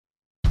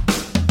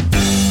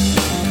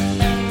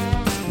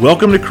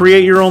Welcome to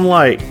Create Your Own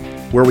Light,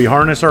 where we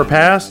harness our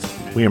past,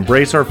 we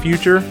embrace our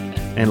future,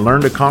 and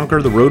learn to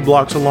conquer the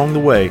roadblocks along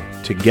the way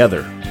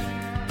together.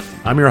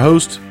 I'm your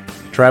host,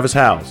 Travis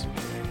Howes.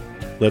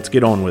 Let's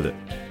get on with it.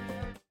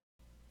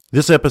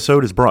 This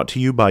episode is brought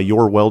to you by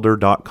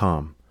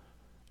YourWelder.com.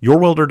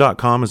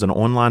 YourWelder.com is an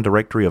online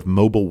directory of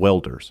mobile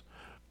welders.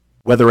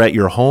 Whether at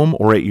your home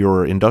or at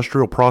your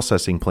industrial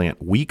processing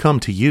plant, we come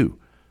to you.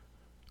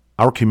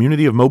 Our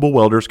community of mobile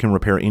welders can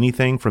repair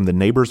anything from the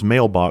neighbor's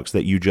mailbox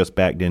that you just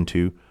backed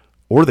into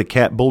or the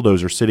cat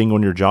bulldozer sitting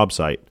on your job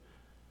site.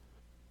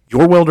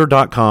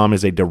 YourWelder.com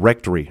is a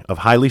directory of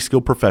highly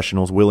skilled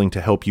professionals willing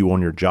to help you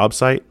on your job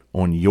site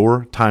on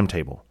your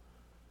timetable.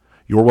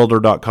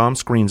 YourWelder.com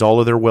screens all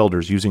of their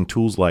welders using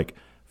tools like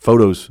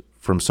photos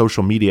from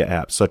social media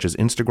apps such as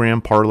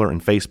Instagram, Parler,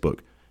 and Facebook,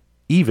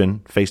 even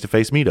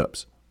face-to-face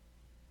meetups.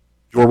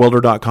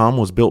 YourWelder.com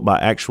was built by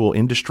actual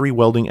industry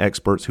welding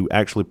experts who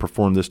actually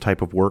perform this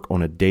type of work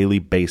on a daily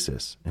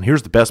basis. And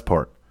here's the best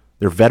part.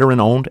 They're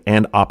veteran-owned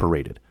and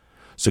operated.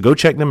 So go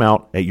check them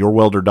out at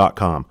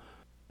YourWelder.com.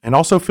 And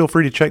also feel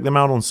free to check them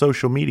out on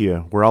social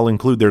media, where I'll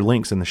include their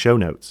links in the show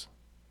notes.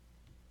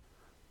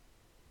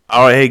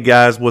 All right, hey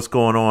guys, what's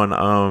going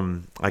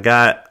on? I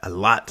got a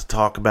lot to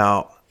talk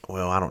about.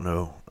 Well, I don't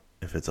know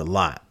if it's a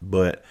lot,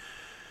 but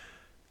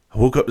I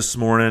woke up this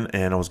morning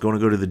and I was going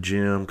to go to the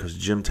gym because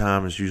gym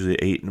time is usually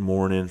 8 in the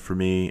morning for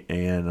me,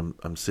 and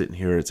I'm sitting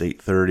here. It's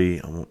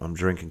 8:30. I'm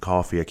drinking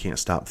coffee. I can't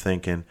stop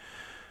thinking.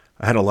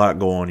 I had a lot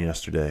go on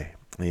yesterday,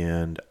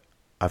 and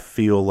I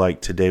feel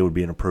like today would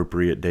be an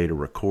appropriate day to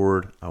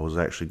record. I was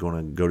actually going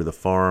to go to the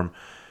farm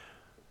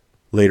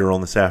later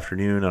on this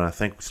afternoon, and I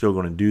think I'm still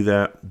going to do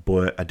that,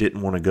 but I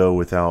didn't want to go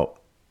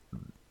without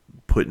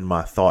putting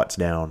my thoughts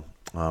down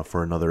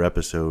for another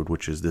episode,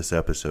 which is this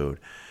episode.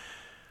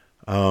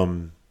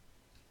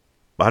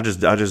 I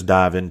just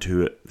dive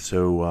into it.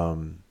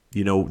 So,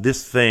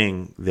 this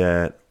thing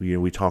that,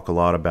 we talk a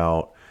lot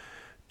about,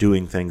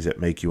 doing things that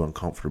make you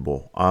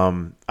uncomfortable.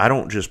 I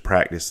don't just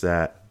practice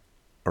that,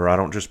 or I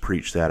don't just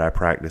preach that. I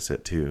practice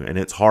it too. And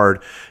it's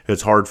hard.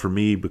 It's hard for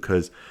me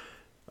because,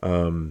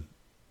 I'm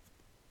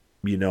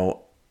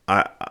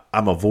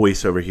a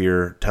voice over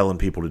here telling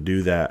people to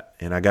do that.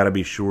 And I got to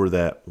be sure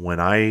that when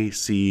I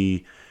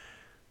see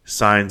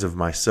signs of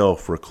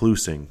myself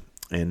reclusing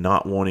and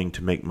not wanting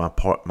to make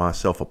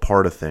myself a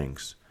part of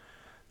things,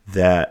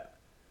 that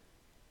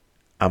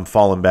I'm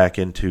falling back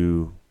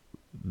into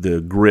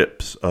the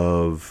grips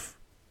of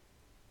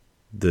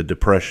the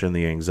depression,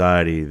 the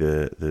anxiety,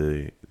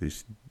 the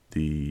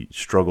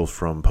struggles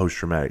from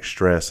post-traumatic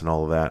stress and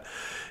all of that.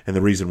 And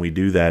the reason we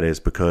do that is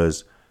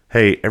because,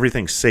 hey,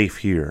 everything's safe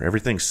here.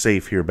 Everything's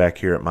safe here, back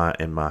here at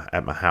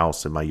my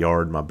house, in my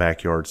yard, my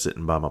backyard,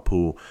 sitting by my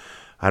pool.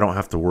 I don't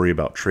have to worry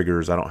about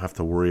triggers. I don't have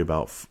to worry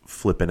about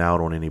flipping out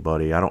on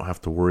anybody. I don't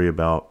have to worry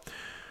about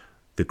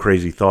the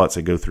crazy thoughts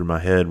that go through my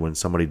head when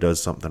somebody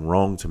does something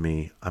wrong to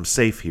me. I'm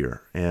safe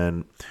here.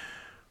 And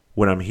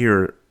when I'm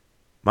here,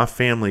 my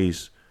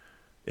family's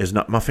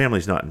not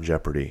in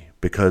jeopardy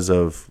because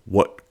of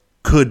what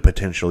could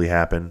potentially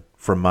happen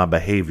from my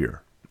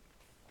behavior.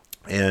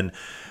 And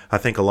I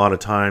think a lot of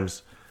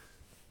times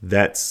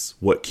that's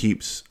what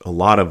keeps a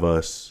lot of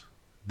us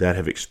that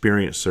have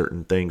experienced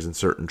certain things and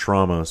certain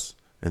traumas,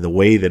 and the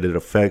way that it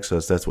affects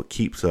us, that's what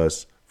keeps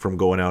us from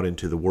going out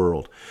into the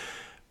world.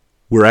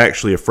 We're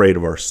actually afraid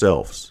of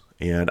ourselves.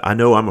 And I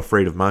know I'm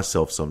afraid of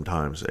myself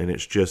sometimes. And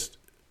it's just,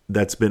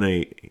 that's been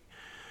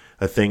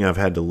a thing I've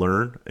had to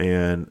learn.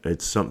 And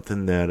it's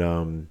something that,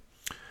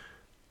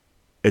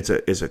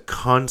 it's a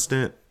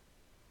constant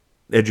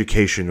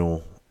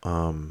educational,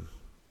 I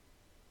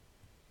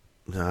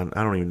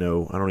don't even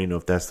know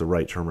if that's the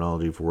right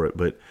terminology for it,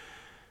 but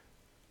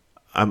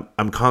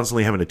I'm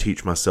constantly having to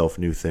teach myself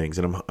new things,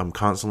 and I'm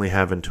constantly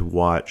having to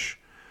watch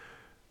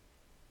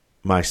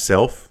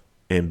myself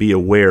and be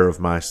aware of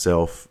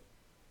myself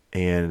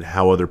and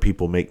how other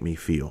people make me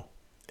feel.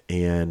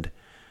 And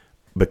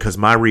because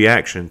my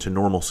reaction to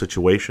normal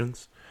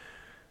situations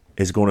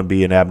is going to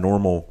be an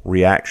abnormal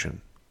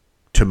reaction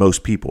to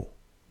most people,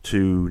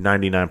 to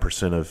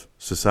 99% of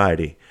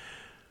society,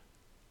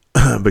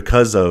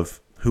 because of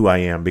who I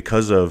am,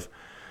 because of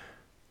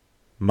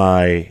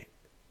my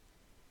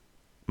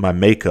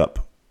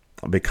makeup,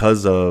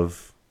 because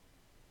of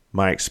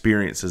my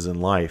experiences in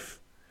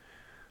life,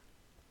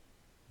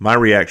 my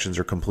reactions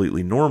are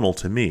completely normal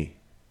to me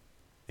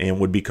and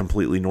would be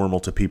completely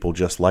normal to people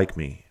just like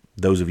me.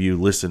 Those of you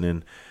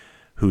listening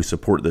who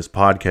support this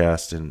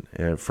podcast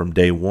and from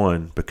day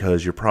one,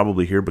 because you're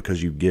probably here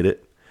because you get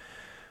it.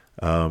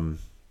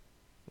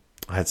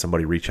 I had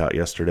somebody reach out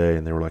yesterday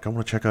and they were like, I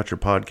want to check out your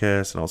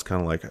podcast. And I was kind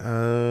of like,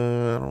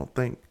 I don't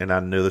think, and I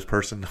know this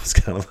person. I was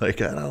kind of like,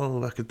 I don't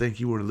know if I could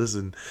think you want to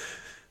listen.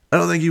 I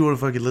don't think you want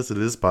to fucking listen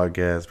to this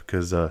podcast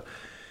because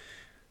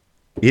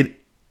it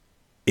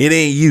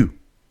ain't you.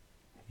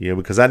 Yeah,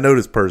 because I know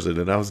this person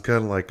and I was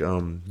kind of like,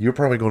 you're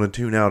probably going to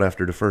tune out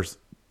after the first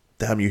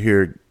time you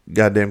hear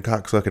goddamn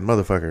cocksucking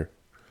motherfucker.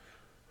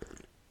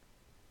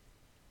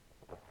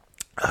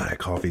 That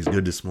coffee's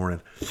good this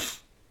morning.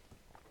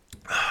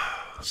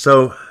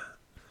 So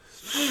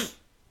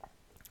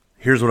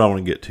here's what I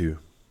want to get to.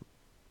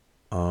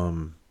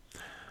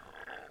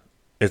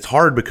 It's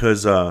hard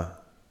because so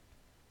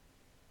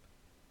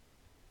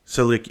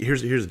like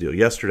here's the deal.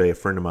 Yesterday, a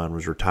friend of mine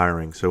was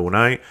retiring. So when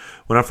I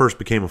first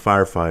became a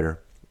firefighter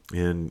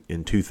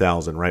in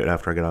 2000, right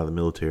after I got out of the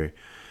military,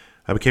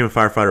 I became a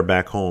firefighter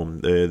back home.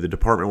 The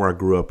department where I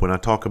grew up. When I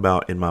talk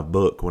about in my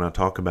book, when I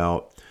talk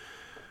about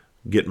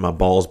getting my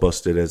balls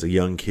busted as a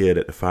young kid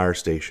at the fire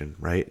station,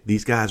 right?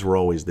 These guys were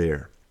always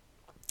there,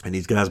 and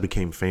these guys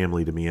became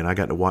family to me. And I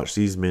got to watch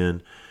these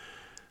men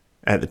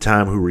at the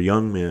time who were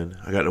young men.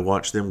 I got to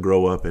watch them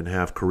grow up and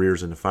have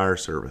careers in the fire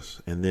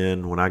service. And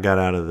then when I got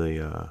out of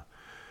the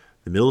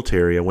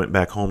military, I went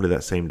back home to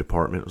that same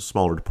department. It was a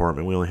smaller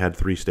department. We only had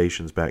 3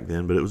 stations back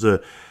then, but it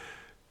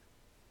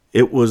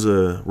was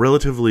a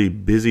relatively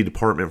busy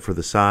department for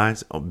the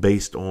size,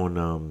 based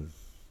on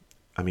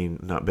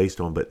not based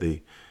on, but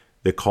the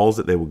calls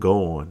that they would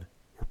go on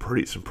were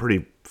pretty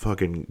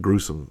fucking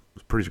gruesome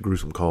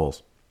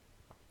calls.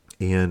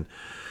 And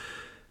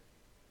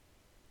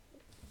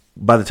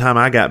by the time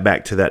I got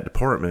back to that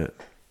department,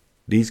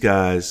 these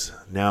guys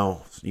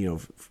now,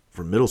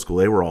 from middle school,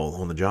 they were all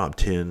on the job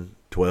 10,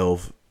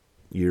 12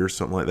 years,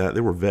 something like that.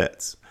 They were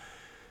vets.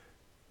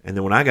 And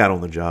then when I got on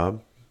the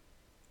job,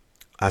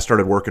 I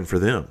started working for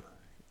them,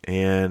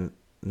 and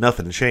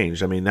nothing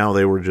changed. I mean, now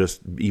they were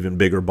just even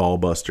bigger ball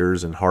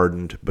busters and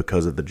hardened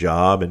because of the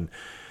job. And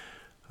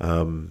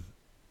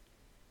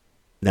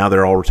now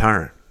they're all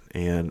retiring.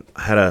 And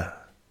I had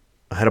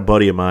a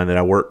buddy of mine that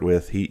I worked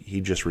with.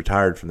 He just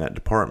retired from that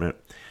department,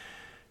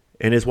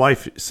 and his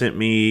wife sent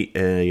me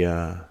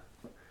a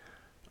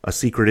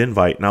secret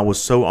invite, and I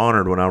was so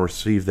honored when I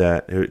received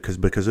that,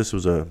 because this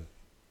was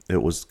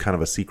it was kind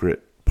of a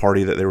secret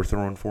party that they were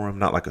throwing for him,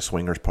 not like a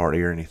swingers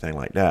party or anything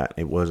like that.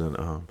 It wasn't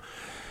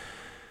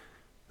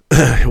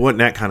it wasn't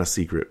that kind of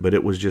secret, but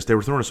it was just they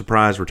were throwing a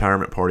surprise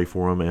retirement party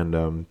for him,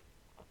 and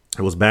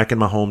it was back in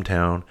my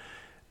hometown.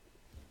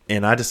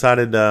 And I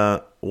decided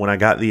when I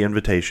got the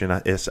invitation,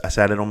 I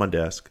sat it on my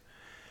desk,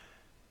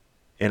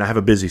 and I have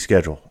a busy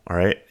schedule, all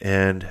right?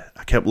 And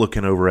I kept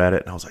looking over at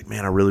it, and I was like,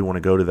 man, I really want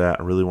to go to that.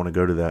 I really want to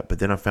go to that. But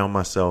then I found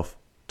myself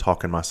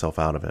talking myself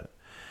out of it.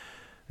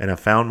 And I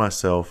found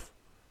myself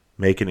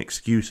making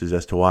excuses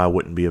as to why I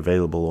wouldn't be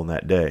available on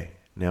that day.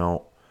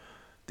 Now,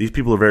 these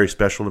people are very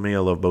special to me. I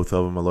love both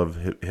of them. I love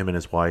him and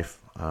his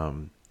wife.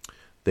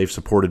 They've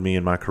supported me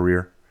in my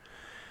career.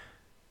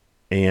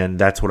 And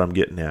that's what I'm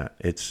getting at.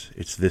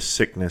 It's this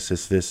sickness,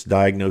 it's this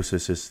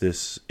diagnosis, it's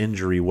this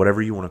injury,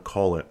 whatever you want to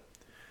call it,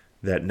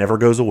 that never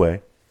goes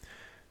away,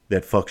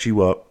 that fucks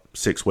you up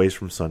 6 ways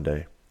from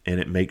Sunday, and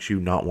it makes you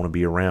not want to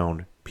be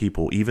around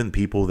people, even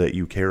people that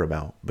you care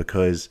about,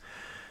 because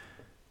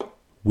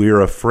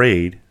we're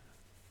afraid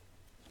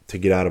to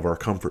get out of our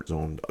comfort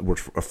zone. We're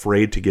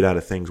afraid to get out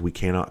of things we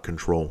cannot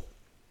control.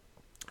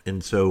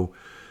 And so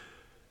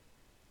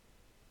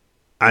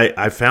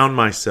I found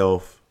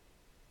myself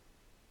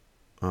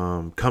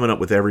coming up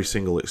with every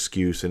single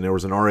excuse, and there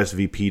was an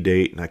RSVP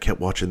date, and I kept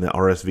watching the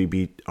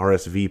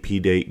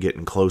RSVP date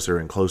getting closer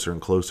and closer and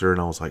closer, and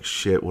I was like,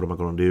 shit, what am I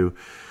going to do?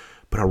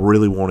 But I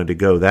really wanted to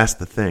go. That's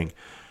the thing.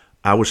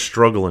 I was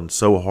struggling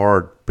so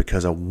hard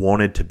because I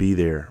wanted to be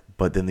there,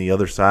 but then the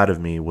other side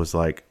of me was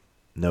like,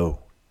 no,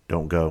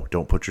 don't go.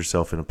 Don't put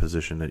yourself in a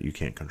position that you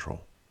can't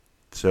control.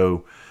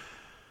 So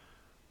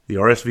the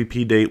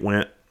RSVP date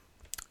went,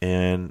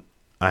 and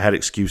I had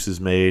excuses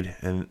made,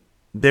 and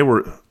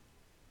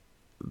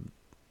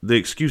the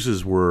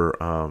excuses were,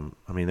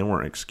 they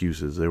weren't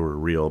excuses. They were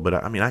real. But,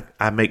 I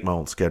make my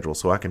own schedule,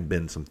 so I can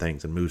bend some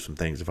things and move some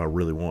things if I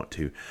really want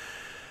to.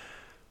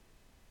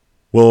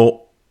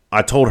 Well,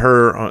 I told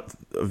her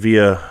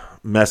via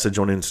message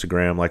on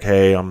Instagram, like,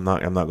 hey, I'm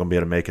not going to be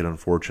able to make it,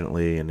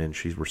 unfortunately. And then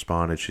she's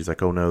responded. She's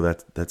like, oh, no,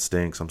 that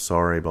stinks. I'm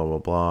sorry, blah, blah,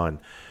 blah. And,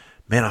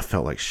 man, I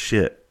felt like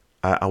shit.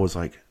 I was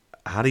like,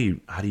 how do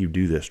you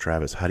do this,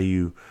 Travis? How do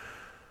you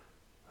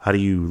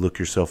look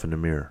yourself in the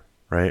mirror,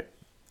 right?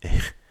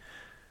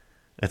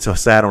 And so I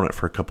sat on it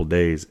for a couple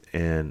days,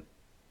 and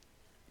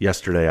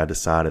yesterday I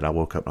decided, I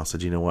woke up and I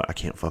said, you know what? I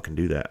can't fucking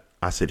do that.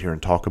 I sit here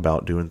and talk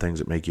about doing things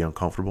that make you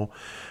uncomfortable.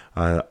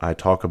 I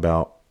talk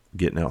about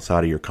getting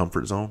outside of your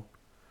comfort zone.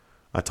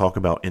 I talk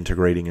about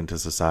integrating into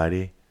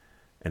society.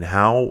 And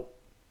how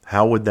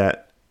would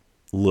that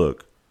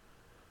look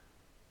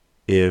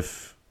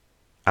if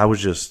I was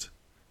just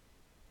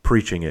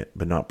preaching it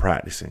but not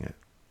practicing it?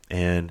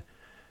 And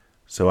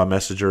so I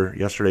messaged her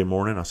yesterday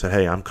morning. I said,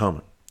 hey, I'm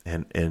coming.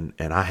 And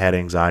I had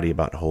anxiety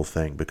about the whole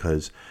thing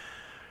because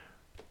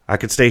I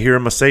could stay here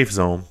in my safe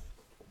zone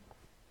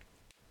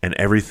and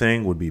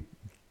everything would be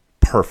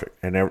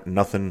perfect and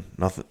nothing,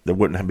 there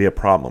wouldn't be a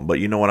problem. But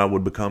you know what I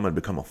would become? I'd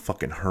become a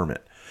fucking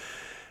hermit.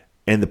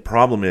 And the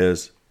problem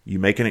is, you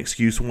make an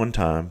excuse one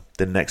time,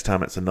 then next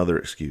time it's another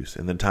excuse.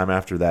 And then time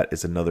after that,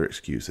 it's another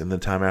excuse. And then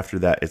time after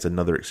that, it's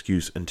another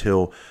excuse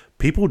until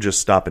people just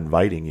stop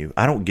inviting you.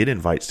 I don't get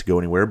invites to go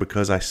anywhere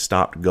because I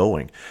stopped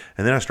going.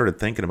 And then I started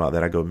thinking about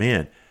that. I go,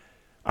 man,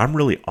 I'm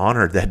really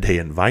honored that they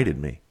invited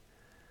me.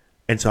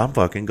 And so I'm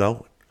fucking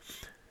going.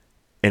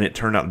 And it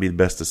turned out to be the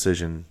best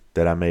decision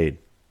that I made.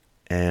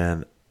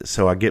 And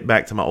so I get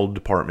back to my old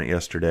department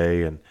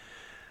yesterday, and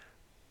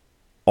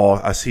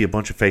I see a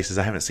bunch of faces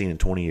I haven't seen in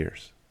 20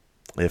 years.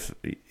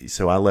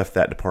 So I left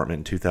that department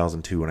in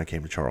 2002 when I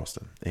came to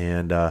Charleston.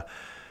 And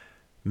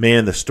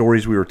man, the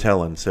stories we were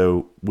telling.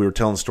 So we were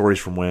telling stories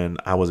from when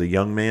I was a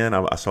young man.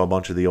 I saw a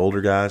bunch of the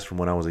older guys from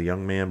when I was a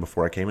young man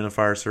before I came in the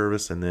fire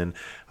service. And then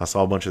I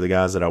saw a bunch of the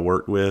guys that I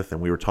worked with.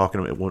 And we were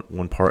talking at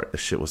one part. The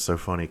shit was so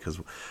funny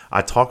because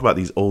I talk about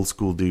these old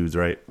school dudes,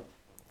 right?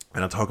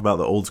 And I talk about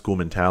the old school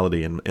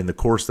mentality. And in the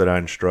course that I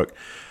instruct,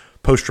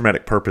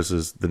 post-traumatic purpose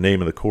is the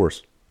name of the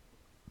course.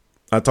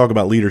 I talk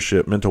about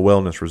leadership, mental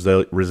wellness,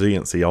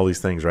 resiliency, all these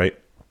things, right?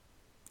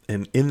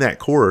 And in that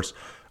course,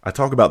 I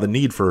talk about the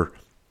need for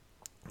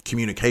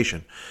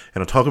communication.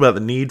 And I talk about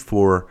the need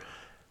for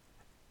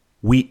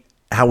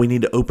how we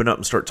need to open up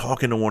and start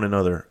talking to one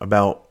another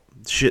about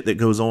shit that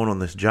goes on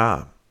this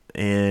job,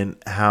 and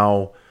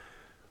how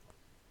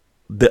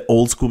the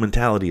old school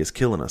mentality is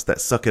killing us. That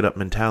suck it up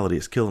mentality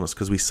is killing us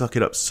because we suck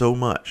it up so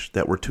much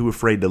that we're too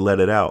afraid to let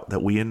it out,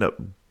 that we end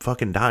up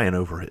fucking dying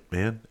over it,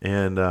 man.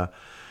 And,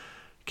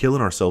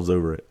 killing ourselves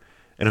over it.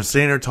 And I'm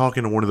standing there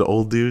talking to one of the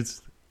old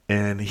dudes,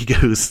 and he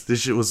goes,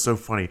 this shit was so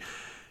funny.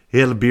 He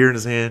had a beer in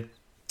his hand,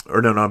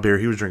 or no, not beer.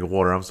 He was drinking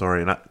water. I'm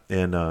sorry.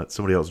 And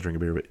somebody else was drinking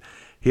beer, but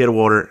he had a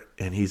water,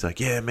 and he's like,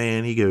 yeah,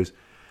 man. He goes,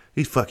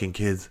 these fucking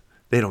kids,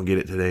 they don't get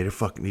it today. They're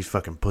fucking these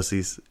fucking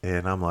pussies.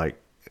 And I'm like,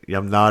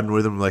 I'm nodding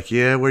with him, like,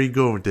 yeah, where are you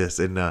going with this?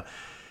 And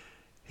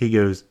he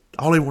goes,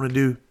 all they want to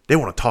do, they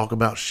want to talk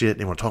about shit.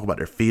 They want to talk about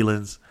their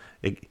feelings,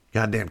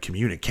 goddamn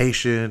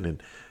communication,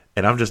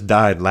 and I'm just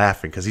dying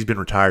laughing because he's been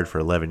retired for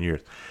 11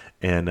 years.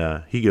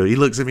 And he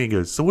looks at me and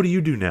goes, so what do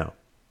you do now?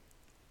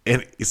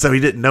 And so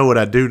he didn't know what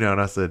I do now. And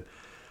I said,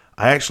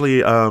 I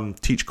actually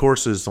teach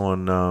courses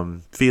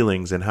on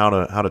feelings and how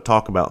to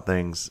talk about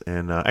things,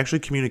 and actually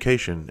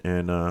communication,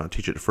 and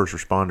teach it to first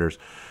responders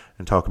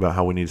and talk about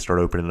how we need to start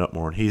opening it up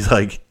more. And he's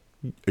like,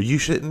 are you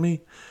shitting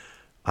me?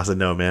 I said,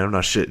 no, man, I'm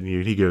not shitting you.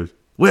 And he goes,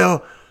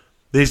 well,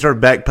 then he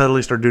started backpedaling.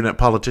 He started doing that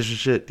politician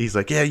shit. He's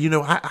like, yeah,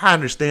 I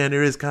understand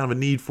there is kind of a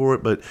need for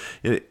it, but,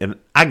 and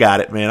I got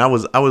it, man. I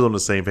was on the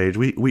same page.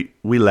 We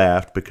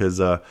laughed because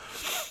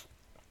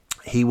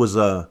he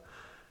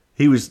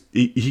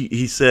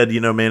said,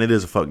 man, it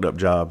is a fucked up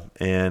job.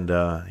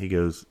 And he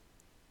goes,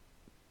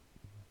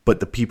 but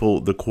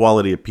the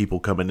quality of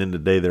people coming in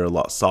today, they're a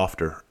lot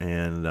softer.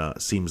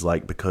 And seems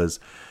like because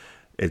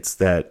it's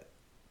that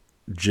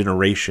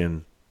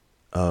generation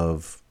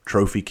of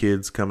trophy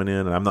kids coming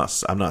in, and I'm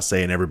not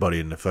saying everybody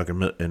in the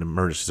fucking in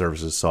emergency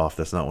services is soft.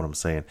 That's not what I'm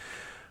saying.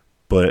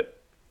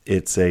 But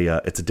it's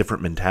a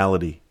different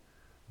mentality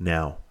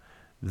now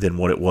than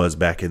what it was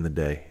back in the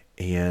day,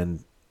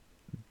 and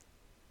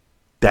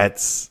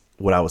that's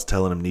what I was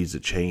telling him needs to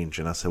change.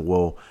 And I said,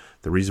 well,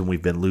 the reason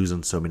we've been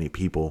losing so many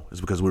people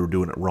is because we were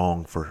doing it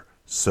wrong for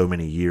so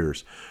many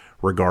years,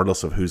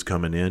 regardless of who's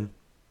coming in.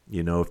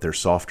 If they're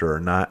softer or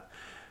not,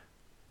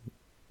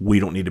 we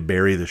don't need to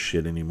bury this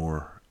shit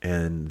anymore.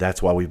 And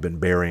that's why we've been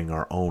burying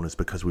our own. It's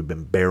because we've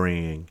been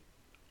burying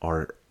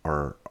our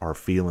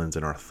feelings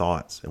and our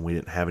thoughts, and we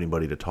didn't have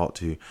anybody to talk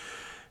to.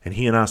 And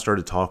he and I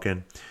started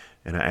talking,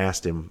 and I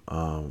asked him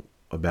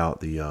about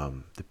the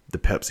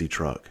Pepsi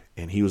truck,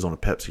 and he was on a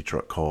Pepsi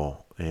truck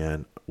call.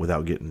 And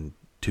without getting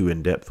too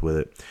in depth with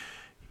it,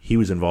 he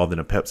was involved in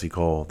a Pepsi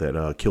call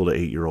that killed an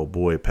 8-year-old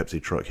boy. A Pepsi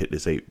truck hit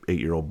this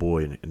 8-year-old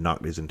boy and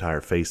knocked his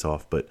entire face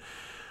off. But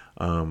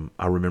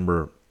I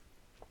remember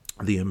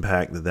the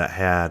impact that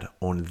had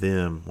on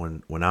them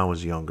when I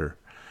was younger.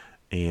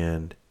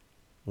 And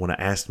when I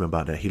asked him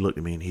about that, he looked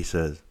at me and he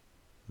says,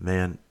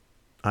 man,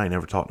 I ain't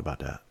never talked about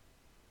that.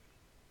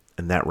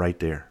 And that right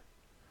there,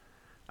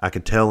 I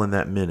could tell in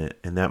that minute,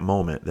 in that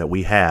moment that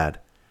we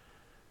had,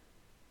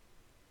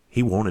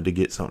 he wanted to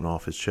get something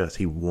off his chest.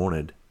 He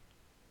wanted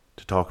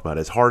to talk about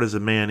it. As hard as a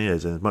man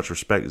is, and as much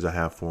respect as I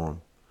have for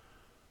him,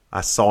 I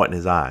saw it in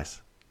his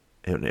eyes.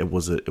 And it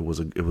was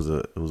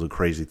a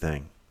crazy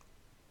thing.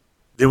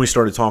 Then we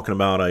started talking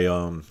about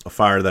a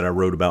fire that I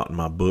wrote about in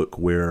my book,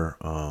 where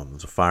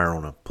there's a fire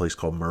on a place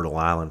called Myrtle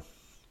Island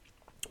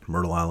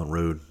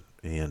Road,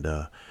 and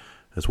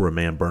that's where a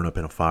man burned up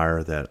in a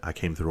fire that I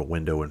came through a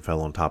window and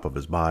fell on top of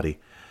his body.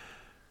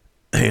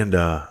 And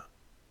I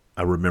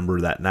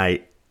remember that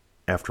night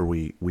after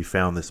we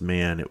found this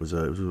man, it was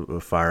a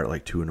fire at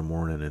like 2 a.m,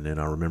 and then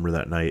I remember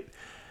that night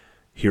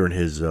hearing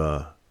his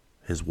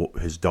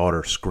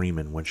daughter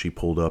screaming when she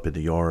pulled up in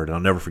the yard. And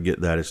I'll never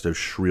forget that. It's those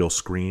shrill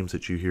screams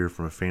that you hear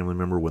from a family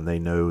member when they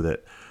know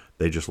that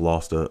they just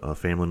lost a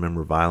family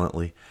member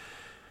violently.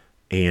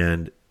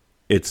 And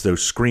it's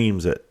those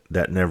screams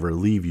that never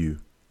leave you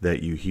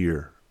that you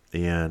hear.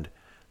 And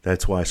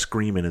that's why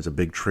screaming is a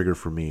big trigger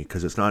for me,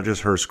 because it's not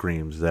just her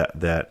screams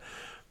that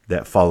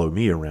follow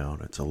me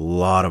around. It's a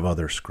lot of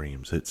other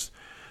screams.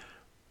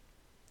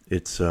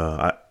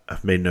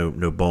 I've made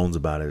no bones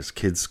about it. It's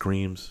kids'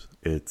 screams.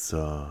 It's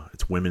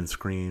women's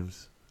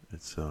screams.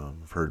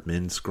 I've heard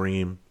men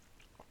scream,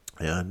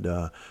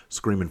 and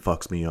screaming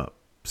fucks me up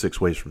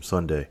 6 ways from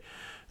Sunday.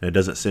 And it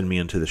doesn't send me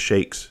into the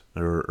shakes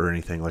or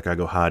anything, like I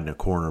go hide in a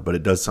corner, but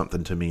it does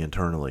something to me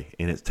internally,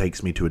 and it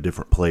takes me to a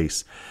different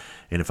place.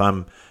 And if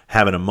I'm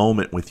having a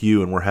moment with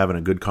you and we're having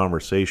a good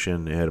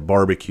conversation at a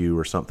barbecue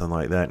or something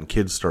like that, and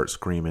kids start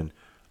screaming,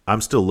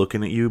 I'm still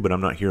looking at you, but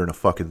I'm not hearing a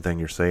fucking thing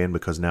you're saying,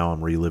 because now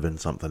I'm reliving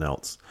something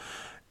else.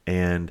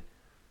 And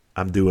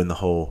I'm doing the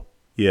whole,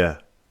 yeah,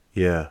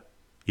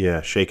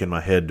 shaking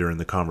my head during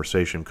the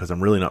conversation, because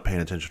I'm really not paying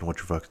attention to what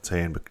you're fucking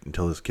saying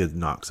until this kid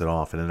knocks it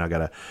off. And then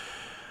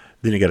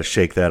you got to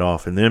shake that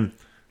off. And then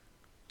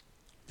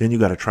you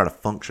got to try to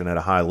function at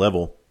a high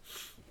level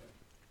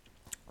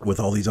with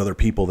all these other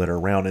people that are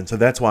around. And so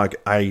that's why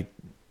I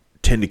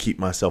tend to keep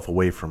myself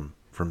away from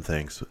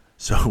things.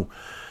 So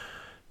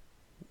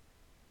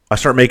I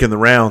start making the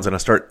rounds, and I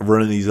start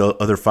running these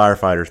other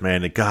firefighters,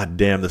 man, and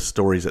goddamn the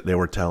stories that they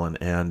were telling.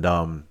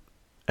 And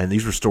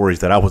these were stories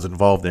that I was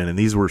involved in. And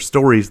these were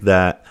stories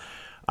that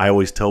I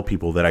always tell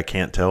people that I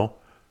can't tell.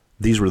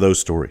 These were those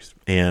stories.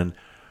 And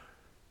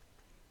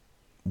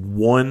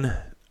one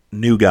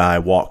new guy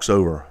walks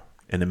over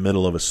in the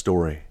middle of a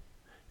story,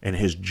 and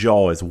his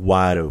jaw is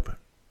wide open.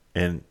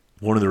 And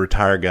one of the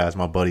retired guys,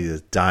 my buddy,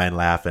 is dying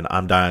laughing.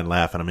 I'm dying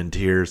laughing. I'm in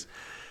tears.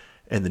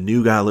 And the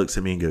new guy looks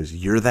at me and goes,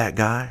 "You're that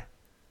guy?"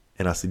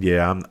 And I said,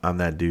 "Yeah, I'm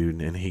that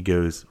dude." And he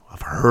goes,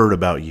 "I've heard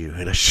about you."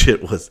 And the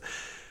shit was,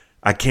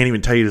 I can't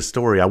even tell you the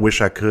story. I wish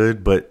I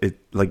could, but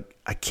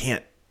I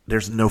can't.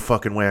 There's no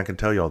fucking way I can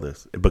tell you all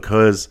this,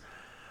 because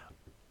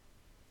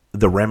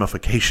the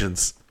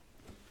ramifications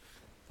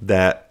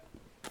that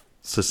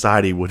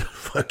society would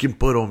fucking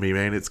put on me,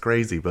 man. It's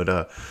crazy.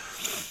 But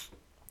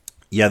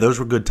yeah, those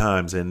were good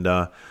times. And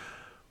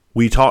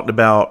we talked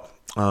about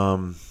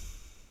there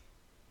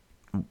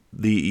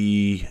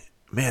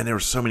were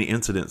so many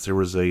incidents. There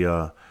was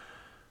a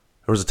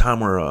time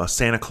where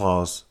Santa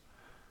Claus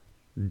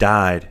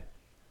died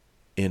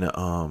in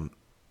a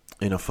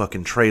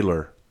fucking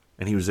trailer,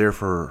 and he was there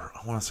for,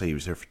 I want to say he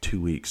was there for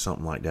 2 weeks,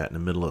 something like that, in the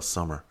middle of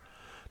summer.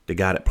 The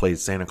guy that played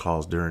Santa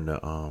Claus during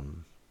the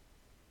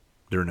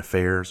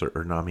fairs,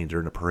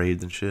 during the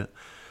parades and shit.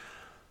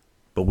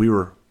 But we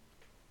were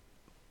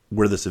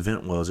where this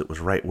event was. It was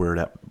right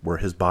where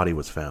his body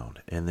was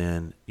found. And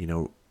then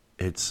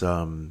it's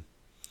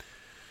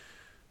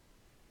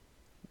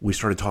we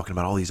started talking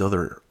about all these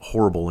other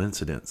horrible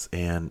incidents,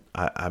 and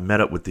I met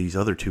up with these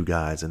other two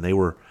guys, and they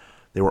were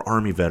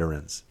Army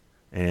veterans,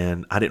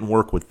 and I didn't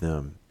work with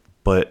them,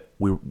 but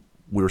we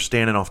were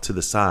standing off to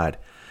the side,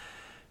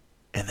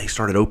 and they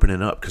started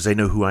opening up because they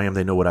know who I am,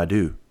 they know what I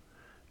do.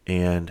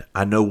 And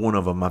I know one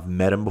of them, I've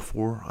met him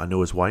before. I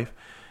know his wife.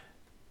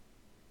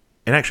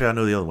 And actually, I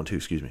know the other one too,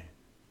 excuse me.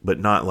 But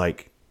not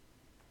like,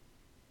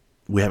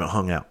 we haven't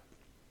hung out.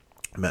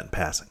 I met in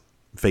passing.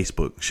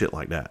 Facebook, shit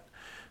like that.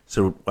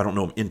 So I don't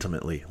know him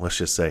intimately, let's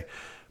just say.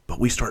 But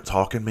we start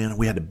talking, man.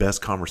 We had the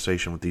best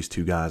conversation with these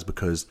two guys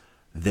because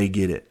they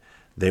get it.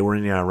 They were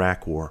in the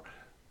Iraq War.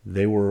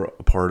 They were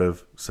a part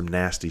of some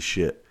nasty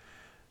shit.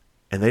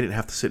 And they didn't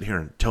have to sit here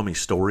and tell me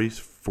stories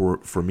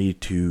for me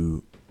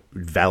to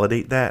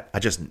validate that.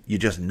 You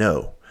just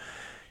know.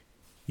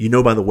 You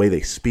know by the way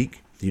they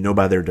speak. You know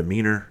by their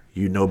demeanor.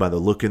 You know by the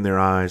look in their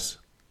eyes.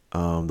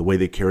 The way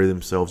they carry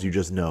themselves. You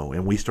just know.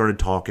 And we started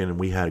talking, and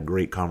we had a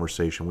great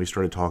conversation. We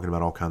started talking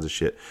about all kinds of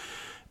shit.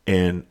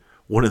 And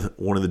one of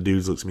the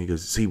dudes looks at me and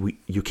goes, "See,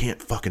 you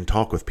can't fucking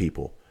talk with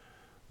people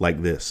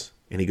like this."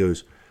 And he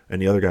goes,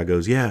 and the other guy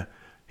goes, "Yeah."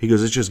 He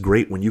goes, "It's just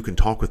great when you can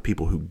talk with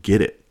people who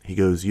get it." He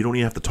goes, "You don't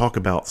even have to talk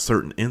about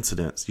certain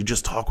incidents. You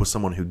just talk with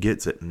someone who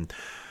gets it." And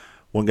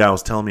one guy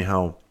was telling me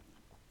how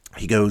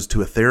he goes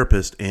to a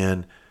therapist,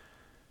 and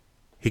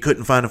he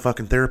couldn't find a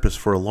fucking therapist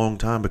for a long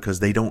time because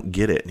they don't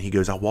get it. And he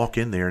goes, "I walk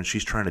in there and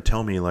she's trying to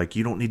tell me, like,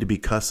 you don't need to be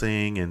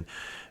cussing and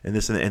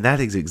this and that." And that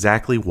is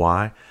exactly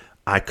why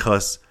I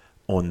cuss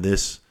on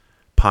this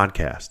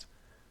podcast.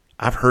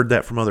 I've heard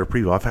that from other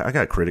people. I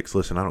got critics.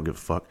 Listen, I don't give a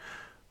fuck.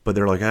 But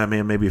they're like, "Ah,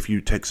 man, maybe if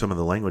you take some of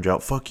the language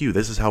out." Fuck you.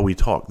 This is how we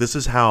talk. This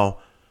is how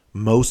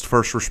most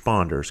first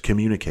responders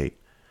communicate.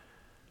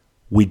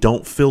 We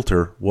don't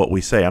filter what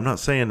we say. I'm not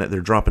saying that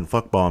they're dropping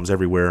fuck bombs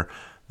everywhere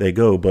they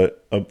go,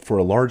 but for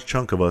a large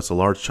chunk of us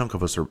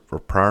are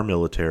prior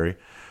military.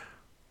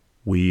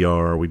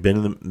 We've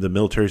been in the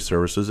military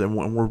services, and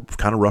we're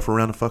kind of rough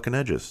around the fucking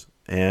edges.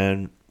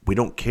 And we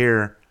don't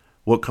care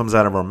what comes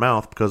out of our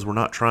mouth because we're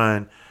not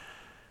trying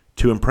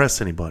to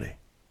impress anybody.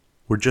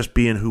 We're just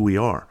being who we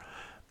are.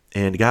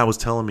 And the guy was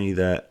telling me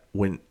that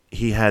when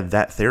he had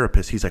that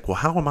therapist, he's like, "Well,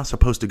 how am I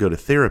supposed to go to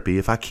therapy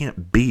if I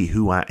can't be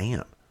who I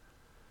am?"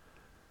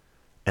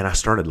 And I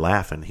started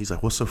laughing. He's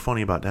like, "What's so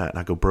funny about that?" And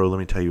I go, "Bro, let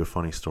me tell you a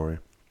funny story.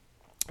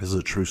 This is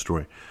a true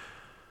story."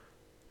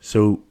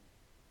 So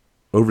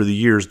over the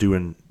years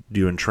doing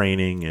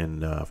training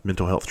and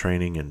mental health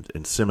training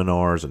and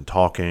seminars and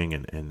talking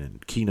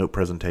and keynote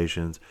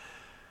presentations,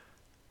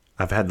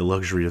 I've had the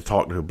luxury to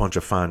talk to a bunch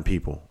of fine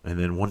people. And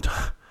then one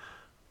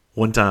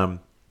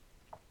time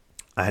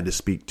I had to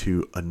speak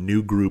to a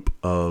new group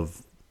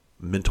of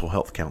mental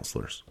health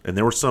counselors. And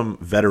there were some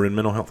veteran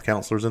mental health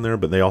counselors in there,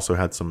 but they also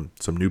had some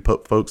new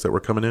folks that were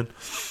coming in.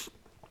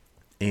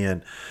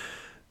 And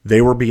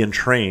they were being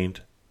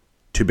trained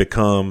to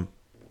become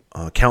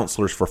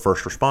counselors for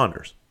first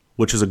responders,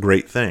 which is a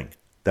great thing.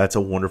 That's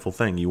a wonderful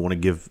thing. You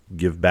want to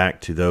give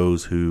back to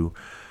those who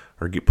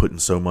are putting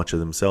so much of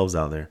themselves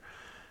out there.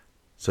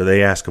 So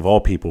they ask, of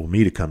all people,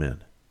 me to come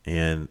in.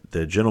 And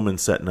the gentleman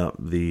setting up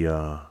the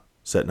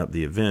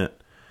event,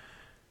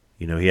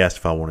 he asked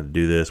if I wanted to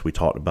do this. We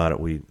talked about it.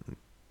 We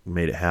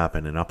made it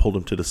happen. And I pulled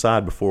him to the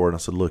side before, and I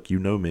said, look, you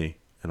know me.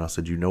 And I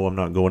said, I'm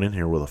not going in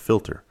here with a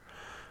filter.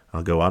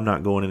 I'm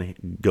not going in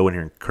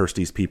here and curse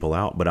these people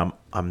out, but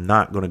I'm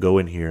not going to go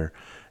in here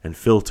and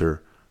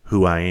filter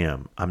who I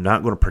am. I'm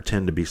not going to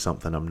pretend to be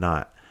something I'm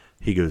not.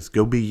 He goes,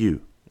 go be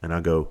you. And I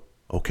go,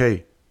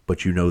 okay, but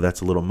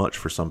that's a little much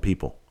for some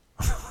people.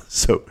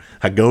 So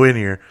I go in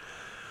here.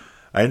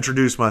 I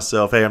introduce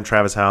myself. Hey, I'm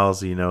Travis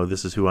Howes.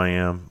 This is who I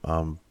am.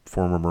 I'm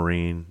former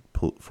Marine,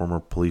 former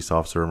police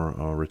officer,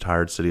 a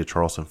retired City of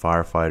Charleston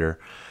firefighter.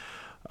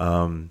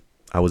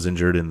 I was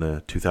injured in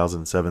the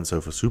 2007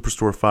 Sofa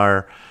Superstore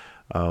fire.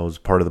 I was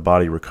part of the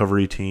body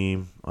recovery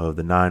team of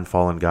the 9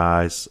 fallen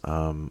guys,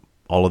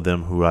 all of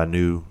them who I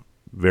knew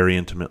very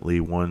intimately,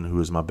 one who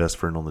was my best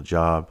friend on the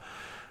job.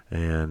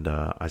 And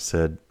I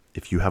said,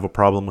 if you have a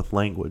problem with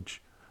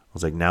language, I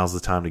was like, now's the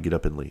time to get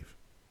up and leave.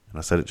 And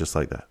I said it just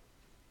like that.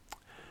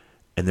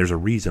 And there's a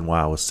reason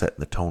why I was setting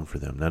the tone for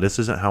them. Now, this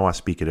isn't how I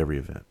speak at every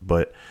event,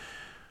 but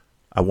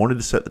I wanted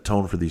to set the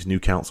tone for these new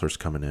counselors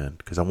coming in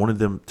because I wanted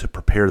them to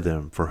prepare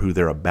them for who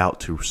they're about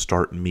to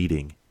start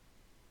meeting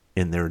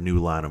in their new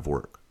line of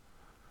work.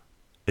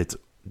 It's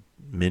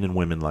men and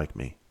women like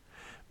me,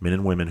 men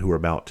and women who are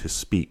about to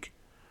speak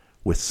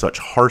with such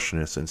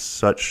harshness and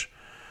such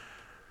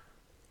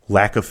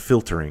lack of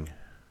filtering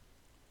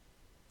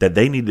that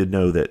they need to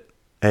know that,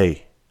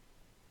 hey,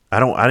 I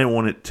didn't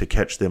want it to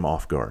catch them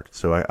off guard.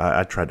 So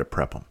I tried to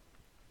prep them.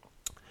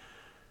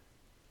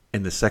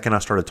 And the second I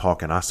started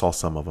talking, I saw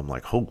some of them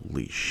like,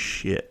 holy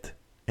shit.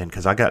 And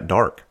because I got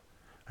dark.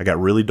 I got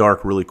really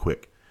dark really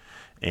quick.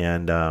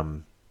 And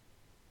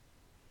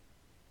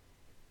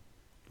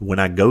when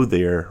I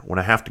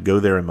have to go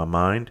there in my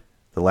mind,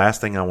 the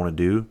last thing I want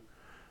to do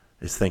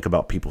is think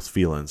about people's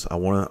feelings. I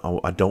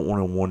don't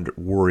want to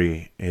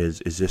worry, is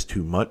this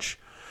too much?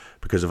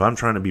 Because if I'm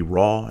trying to be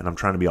raw and I'm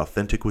trying to be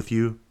authentic with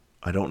you,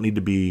 I don't need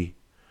to be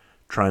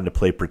trying to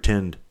play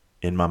pretend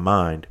in my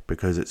mind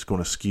because it's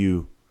going to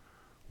skew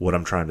what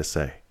I'm trying to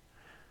say.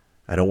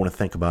 I don't want to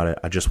think about it.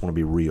 I just want to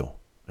be real.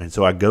 And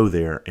so I go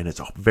there, and it's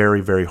a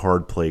very, very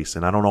hard place.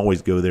 And I don't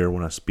always go there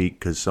when I speak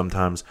because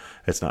sometimes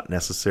it's not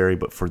necessary.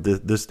 But for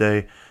this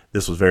day,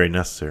 this was very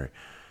necessary.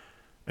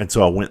 And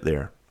so I went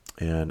there.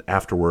 And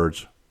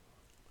afterwards,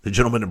 the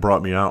gentleman that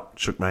brought me out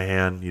shook my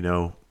hand.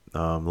 A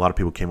lot of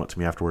people came up to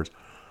me afterwards.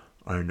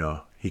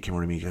 And he came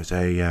over to me. He goes,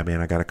 hey, yeah, man,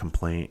 I got a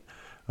complaint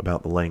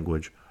about the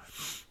language.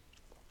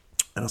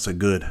 And I said,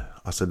 good.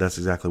 I said, that's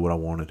exactly what I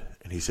wanted.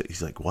 And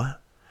he's like, what?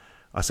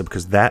 I said,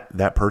 because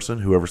that person,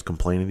 whoever's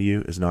complaining to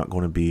you, is not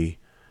going to be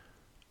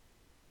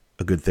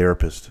a good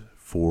therapist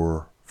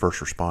for first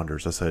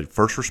responders. I said,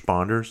 first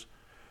responders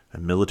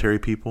and military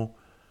people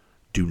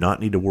do not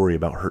need to worry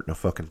about hurting a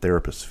fucking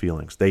therapist's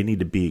feelings. They need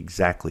to be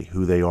exactly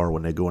who they are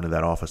when they go into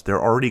that office.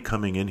 They're already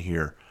coming in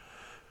here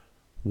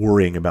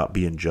worrying about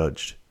being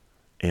judged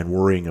and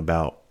worrying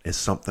about, is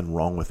something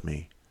wrong with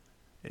me?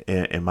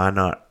 Am I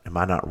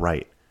not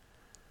right?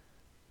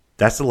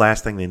 That's the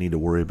last thing they need to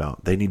worry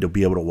about. They need to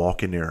be able to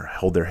walk in there,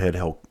 hold their head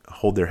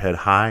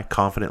high,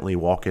 confidently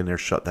walk in there,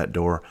 shut that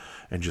door,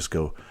 and just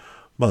go,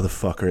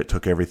 motherfucker, it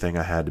took everything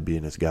I had to be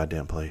in this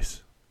goddamn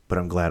place. But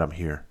I'm glad I'm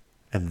here.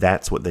 And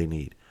that's what they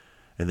need.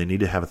 And they need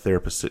to have a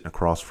therapist sitting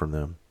across from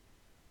them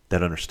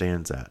that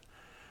understands that.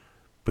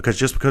 Because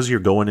just because you're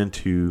going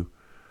into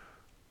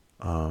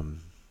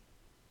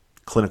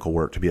clinical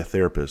work to be a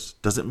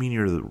therapist doesn't mean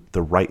you're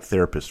the right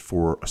therapist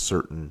for a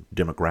certain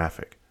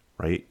demographic,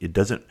 right? It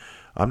doesn't.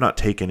 I'm not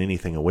taking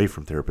anything away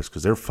from therapists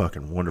because they're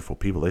fucking wonderful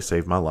people. They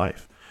saved my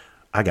life.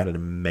 I got an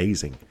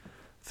amazing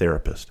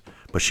therapist.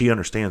 But she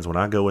understands when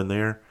I go in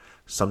there,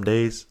 some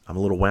days I'm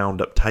a little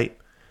wound up tight.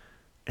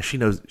 And she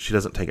knows she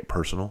doesn't take it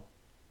personal.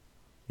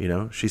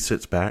 She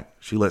sits back.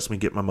 She lets me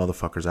get my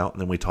motherfuckers out. And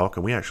then we talk.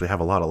 And we actually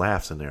have a lot of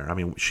laughs in there. I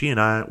mean, she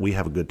and we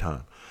have a good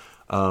time.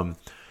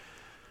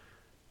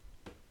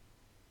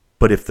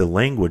 But if the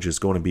language is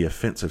going to be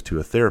offensive to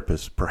a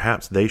therapist,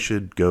 perhaps they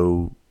should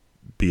go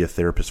be a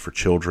therapist for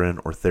children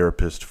or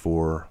therapist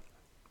for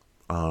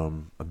a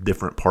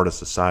different part of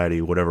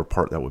society, whatever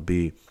part that would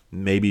be.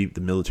 Maybe the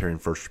military and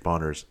first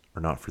responders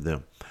are not for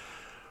them.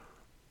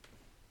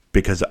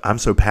 Because I'm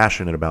so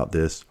passionate about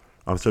this.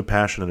 I'm so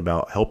passionate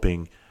about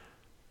helping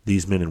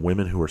these men and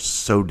women who are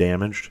so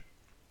damaged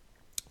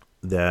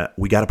that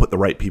we got to put the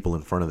right people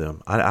in front of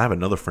them. I have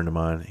another friend of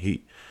mine.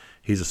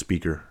 He's a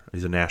speaker.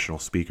 He's a national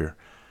speaker.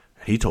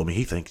 He told me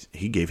he thinks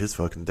he gave his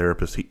fucking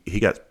therapist, he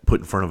got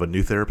put in front of a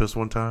new therapist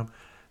one time.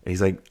 And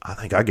he's like, I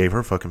think I gave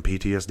her fucking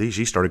PTSD.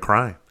 She started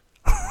crying.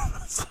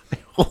 It's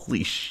like,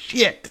 holy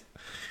shit.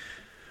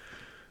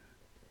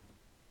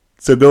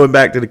 So going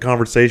back to the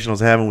conversation I was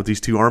having with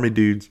these two Army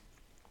dudes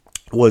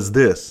was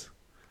this.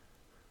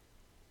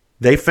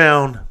 They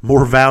found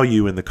more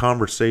value in the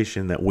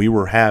conversation that we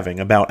were having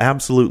about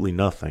absolutely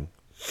nothing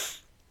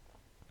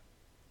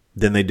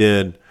than they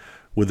did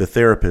with the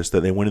therapist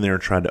that they went in there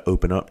and tried to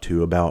open up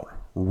to about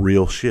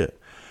real shit.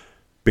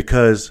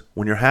 Because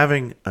when you're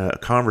having a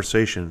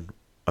conversation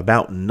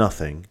about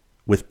nothing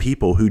with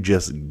people who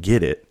just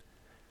get it,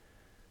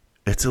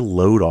 it's a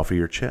load off of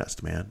your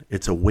chest, man.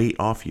 It's a weight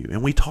off you.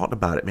 And we talked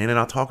about it, man. And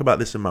I talk about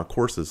this in my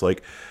courses.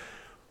 Like,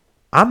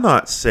 I'm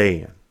not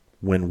saying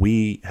when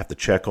we have to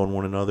check on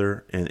one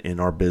another in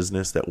our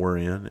business that we're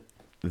in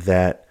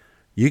that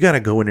you got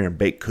to go in there and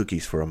bake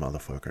cookies for a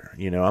motherfucker.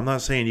 You know, I'm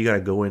not saying you got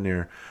to go in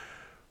there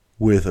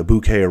with a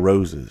bouquet of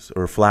roses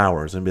or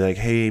flowers and be like,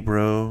 hey,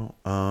 bro,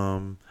 do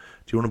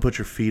you want to put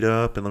your feet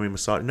up and let me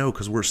massage? No,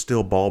 because we're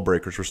still ball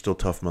breakers. We're still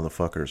tough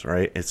motherfuckers,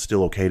 right? It's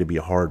still okay to be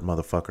a hard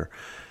motherfucker.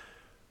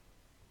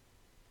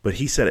 But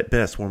he said it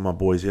best, one of my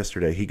boys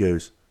yesterday. He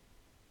goes,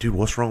 dude,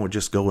 what's wrong with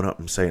just going up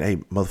and saying, hey,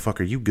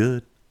 motherfucker, you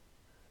good?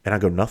 And I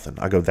go, nothing.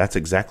 I go, that's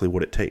exactly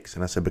what it takes.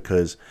 And I said,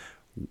 because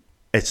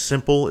as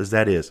simple as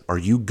that is, are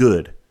you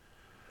good?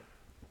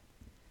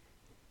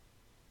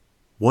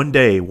 One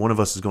day, one of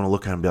us is going to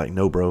look at him and be like,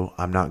 no, bro,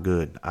 I'm not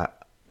good.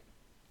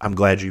 I'm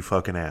glad you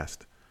fucking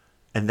asked.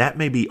 And that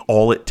may be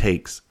all it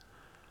takes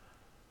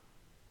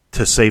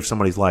to save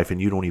somebody's life,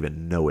 and you don't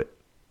even know it.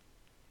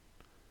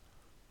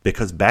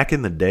 Because back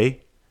in the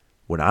day,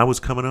 when I was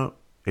coming up,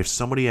 if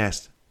somebody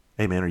asked,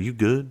 hey, man, are you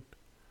good?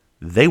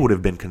 They would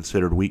have been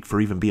considered weak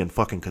for even being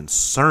fucking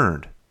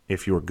concerned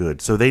if you were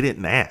good. So they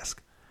didn't ask.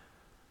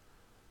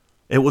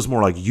 It was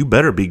more like, you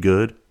better be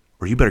good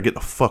or you better get the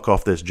fuck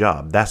off this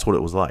job. That's what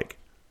it was like.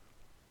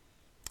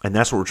 And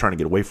that's what we're trying to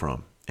get away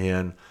from.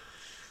 And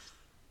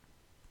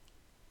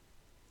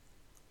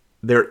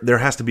there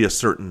has to be a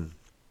certain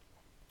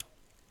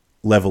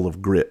level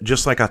of grit.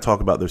 Just like I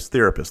talk about those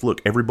therapists.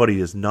 Look, everybody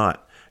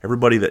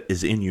that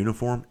is in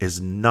uniform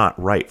is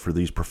not right for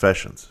these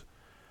professions.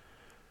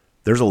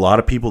 There's a lot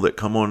of people that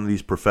come on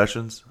these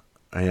professions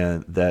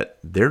and that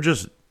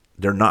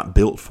they're not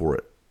built for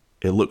it.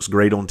 It looks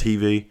great on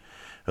TV.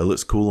 It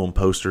looks cool on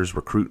posters,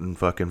 recruiting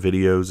fucking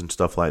videos and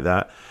stuff like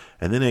that.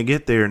 And then they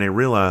get there and they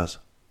realize,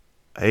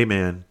 hey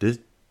man,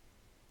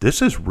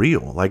 this is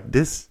real. Like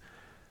this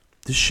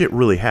shit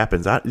really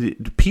happens. The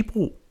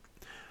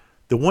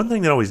one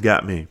thing that always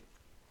got me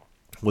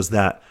was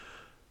that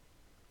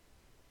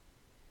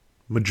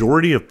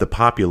majority of the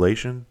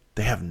population,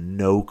 they have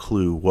no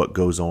clue what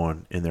goes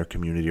on in their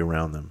community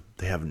around them.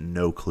 They have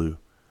no clue.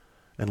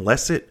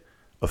 Unless it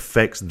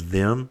affects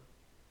them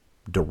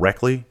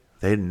directly,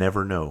 they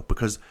never know.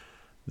 Because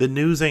the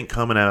news ain't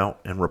coming out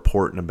and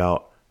reporting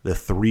about the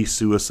 3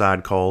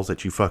 suicide calls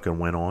that you fucking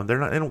went on. They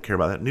don't care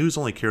about that. News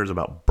only cares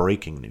about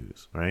breaking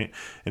news, right?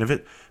 And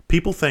if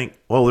people think,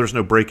 well, there's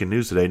no breaking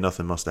news today,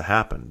 nothing must have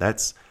happened.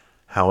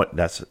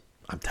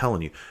 I'm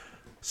telling you.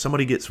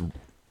 Somebody gets...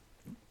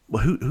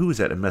 Well, who was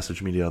that that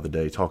messaged me the other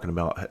day talking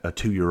about a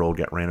 2-year-old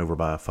got ran over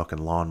by a fucking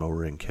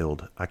lawnmower and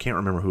killed? I can't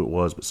remember who it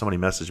was, but somebody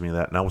messaged me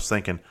that, and I was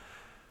thinking,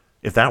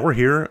 if that were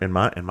here in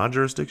my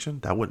jurisdiction,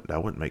 that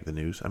wouldn't make the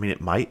news. I mean, it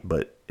might,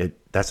 but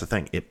that's the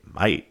thing, it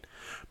might.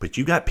 But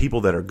you got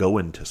people that are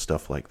going to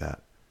stuff like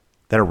that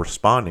are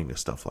responding to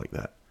stuff like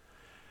that,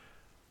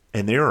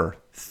 and there are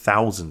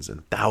thousands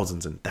and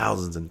thousands and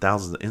thousands and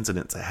thousands of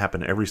incidents that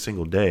happen every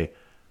single day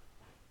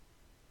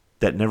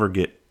that never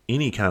get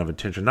any kind of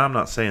attention. Now, I'm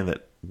not saying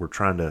that we're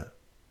trying to,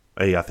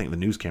 hey, I think the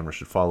news camera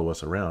should follow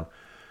us around.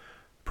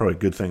 Probably a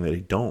good thing that he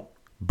don't.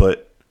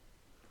 But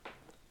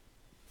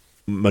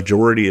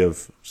majority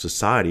of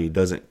society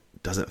doesn't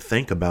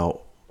think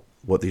about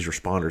what these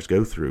responders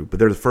go through. But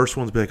they're the first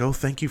ones to be like, oh,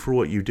 thank you for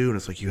what you do. And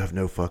it's like, you have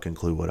no fucking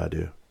clue what I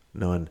do.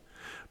 None.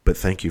 But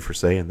thank you for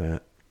saying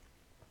that.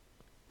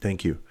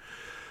 Thank you.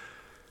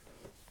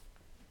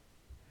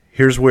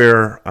 Here's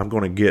where I'm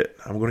going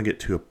to get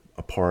to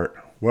a part.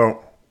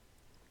 Well,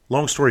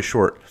 long story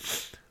short,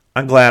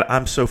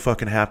 I'm so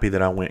fucking happy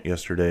that I went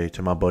yesterday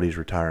to my buddy's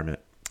retirement.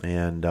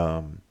 And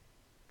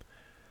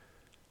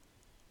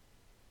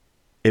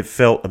it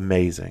felt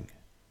amazing.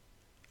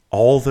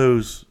 All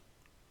those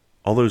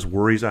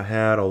worries I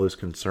had, all those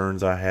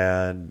concerns I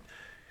had,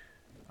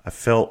 I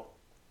felt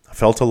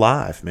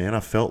alive, man. I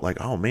felt like,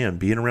 oh man,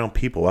 being around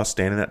people. I was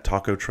standing in that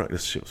taco truck.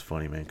 This shit was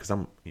funny, man, because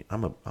I'm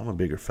a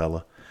bigger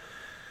fella.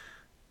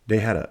 They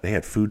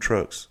had food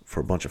trucks for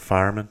a bunch of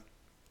firemen,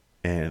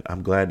 and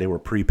I'm glad they were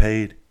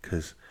prepaid,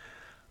 because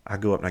I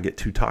go up and I get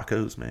 2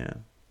 tacos,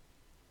 man.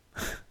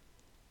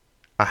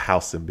 I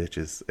house them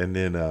bitches, and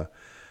then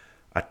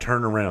I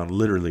turn around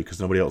literally because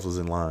nobody else was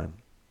in line.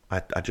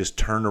 I just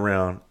turned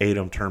around, ate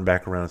them, turned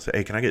back around and said,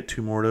 hey, can I get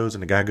 2 more of those?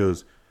 And the guy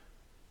goes,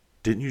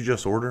 didn't you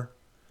just order?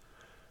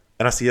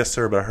 And I said, yes,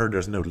 sir, but I heard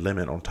there's no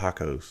limit on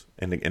tacos.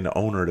 And the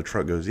owner of the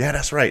truck goes, yeah,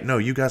 that's right. No,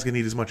 you guys can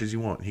eat as much as you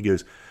want. He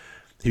was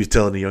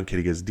telling the young kid,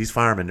 he goes, these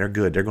firemen, they're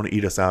good. They're going to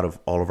eat us out of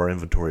all of our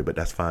inventory, but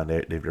that's fine.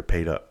 They're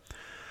paid up.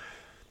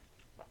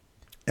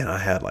 And I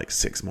had like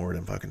 6 more of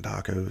them fucking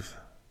tacos.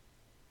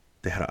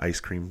 They had an ice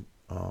cream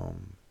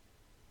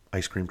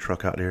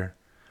truck out there.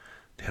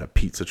 They had a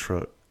pizza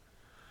truck.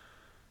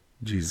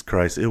 Jesus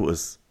Christ, it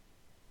was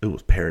it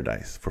was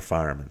paradise for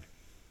firemen.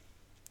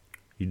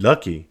 You're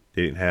lucky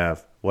they didn't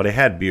have, well, they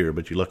had beer,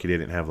 but you're lucky they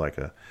didn't have like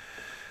a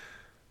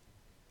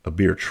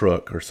beer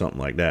truck or something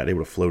like that. They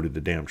would have floated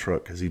the damn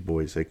truck because these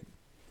boys,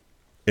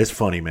 it's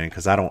funny, man,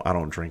 because I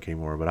don't drink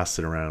anymore, but I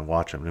sit around and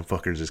watch them. Them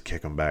fuckers just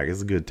kick them back.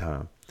 It's a good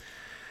time.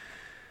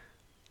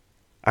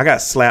 I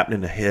got slapped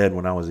in the head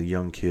when I was a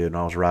young kid and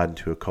I was riding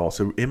to a call.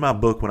 So in my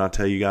book, when I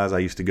tell you guys I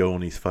used to go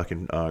on these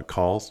fucking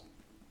calls,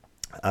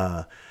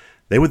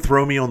 they would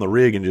throw me on the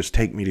rig and just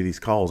take me to these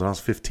calls. And I was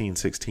 15,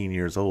 16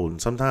 years old.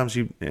 And sometimes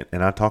and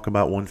I talk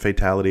about one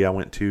fatality I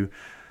went to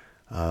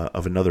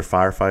of another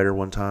firefighter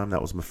one time.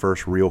 That was my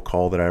first real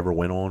call that I ever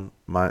went on.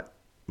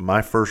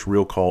 My first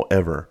real call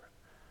ever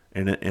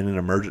in an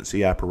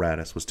emergency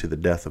apparatus was to the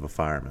death of a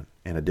fireman.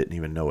 And I didn't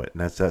even know it.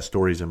 And that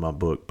story's in my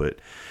book. But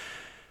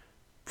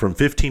from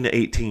 15 to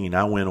 18,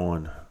 I went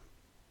on,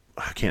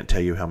 I can't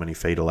tell you how many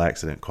fatal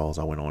accident calls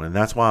I went on. And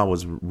that's why I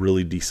was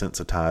really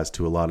desensitized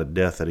to a lot of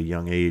death at a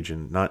young age.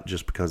 And not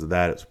just because of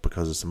that, it's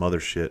because of some other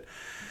shit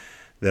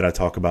that I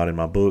talk about in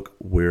my book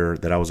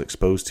that I was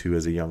exposed to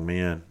as a young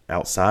man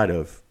outside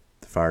of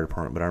the fire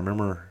department. But I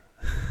remember,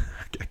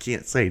 I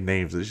can't say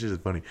names. It's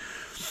just funny.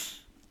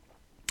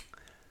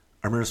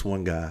 I remember this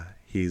one guy.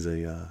 He was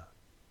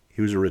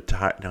a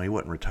retired, no, he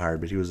wasn't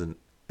retired, but he was an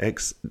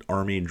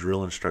ex-Army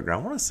drill instructor. I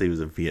want to say he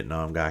was a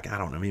Vietnam guy. I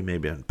don't know. He may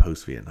have been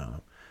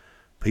post-Vietnam.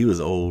 But he was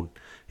old.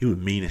 He was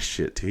mean as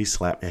shit, too.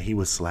 He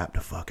would slap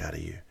the fuck out of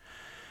you.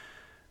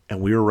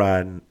 And we were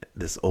riding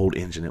this old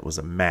engine. It was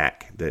a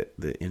Mack.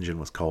 The engine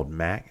was called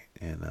Mack.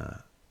 And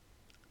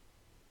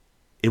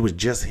it was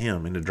just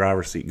him in the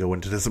driver's seat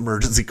going to this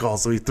emergency call.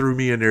 So he threw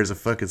me in there as a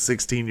fucking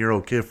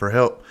 16-year-old kid for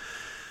help.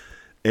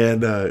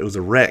 And it was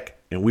a wreck.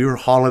 And we were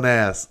hauling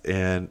ass.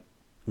 And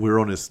we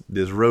were on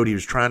this road. He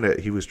was trying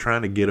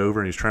to get over,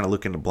 and he was trying to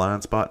look in the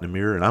blind spot in the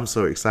mirror. And I'm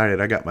so excited.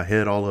 I got my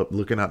head all up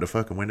looking out the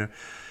fucking window.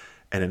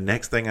 And the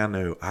next thing I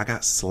know, I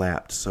got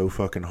slapped so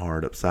fucking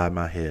hard upside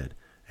my head.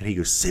 And he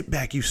goes, "Sit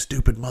back, you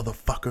stupid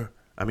motherfucker."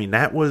 I mean,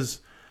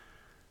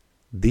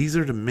 these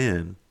are the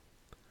men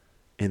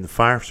in the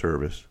fire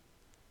service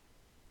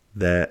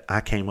that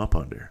I came up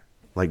under.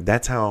 Like,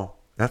 that's how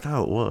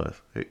it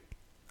was.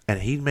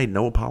 And he made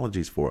no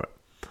apologies for it.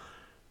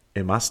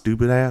 And my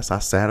stupid ass, I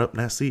sat up in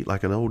that seat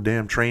like an old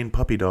damn trained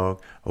puppy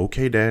dog.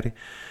 "Okay, daddy."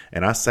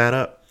 And I sat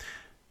up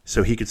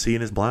so he could see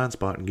in his blind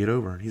spot and get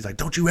over. And he's like,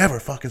 "Don't you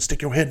ever fucking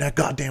stick your head in that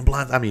goddamn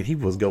blind." I mean, he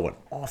was going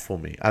off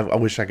on me. I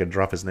wish I could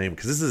drop his name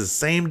because this is the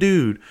same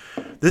dude.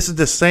 This is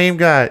the same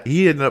guy.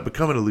 He ended up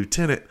becoming a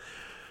lieutenant.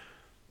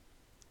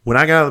 When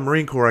I got out of the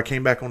Marine Corps, I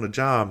came back on the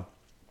job.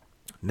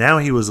 Now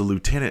he was a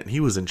lieutenant and he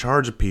was in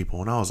charge of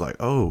people. And I was like,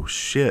 oh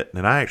shit.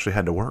 And I actually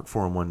had to work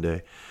for him one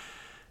day.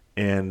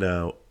 And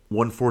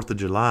one 4th of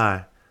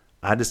July,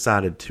 I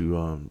decided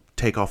to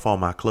take off all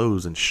my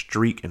clothes and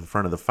streak in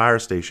front of the fire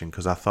station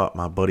because I thought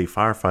my buddy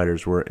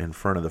firefighters were in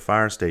front of the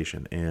fire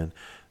station. And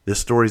this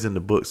story's in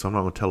the book, so I'm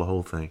not going to tell the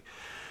whole thing.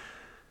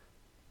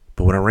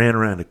 But when I ran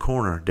around the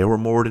corner, there were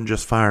more than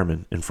just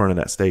firemen in front of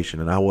that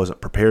station, and I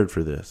wasn't prepared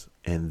for this.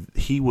 And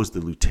he was the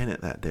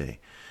lieutenant that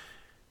day.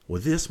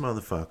 Well, this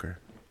motherfucker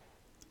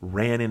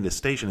ran into the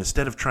station.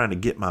 Instead of trying to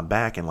get my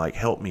back and like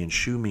help me and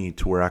shoo me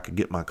to where I could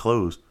get my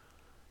clothes,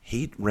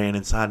 he ran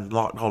inside and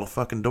locked all the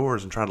fucking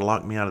doors and tried to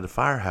lock me out of the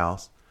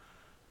firehouse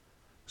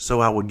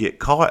so I would get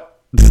caught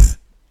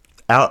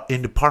out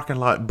in the parking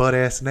lot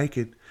butt-ass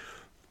naked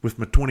with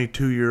my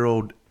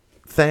 22-year-old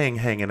thing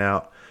hanging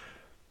out.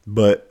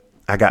 But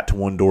I got to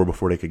one door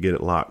before they could get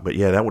it locked. But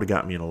yeah, that would have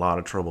got me in a lot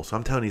of trouble. So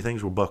I'm telling you,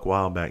 things were buck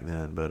wild back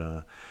then.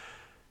 But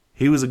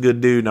he was a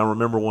good dude. And I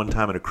remember one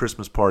time at a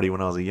Christmas party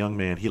when I was a young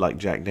man, he liked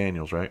Jack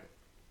Daniels, right?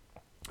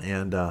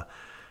 And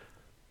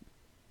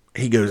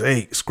he goes,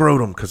 "Hey,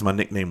 Scrotum," because my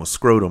nickname was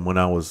Scrotum when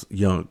I was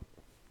young.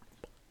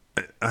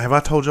 Have I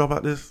told y'all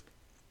about this?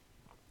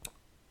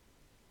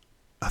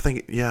 I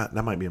think, yeah,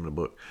 that might be in the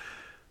book.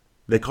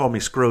 They called me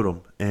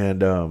Scrotum,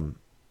 and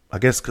I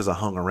guess because I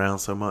hung around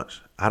so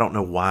much. I don't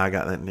know why I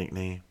got that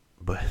nickname,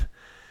 but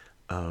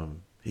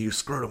he goes,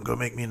 "Scrotum, go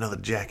make me another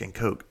Jack and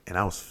Coke." And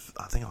I was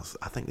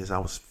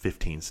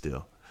 15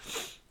 still,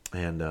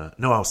 and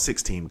no, I was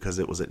 16 because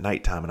it was at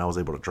nighttime, and I was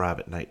able to drive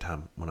at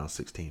nighttime when I was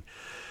 16.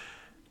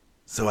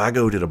 So I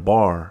go to the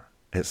bar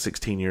at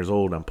 16 years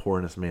old. I'm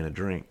pouring this man a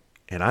drink,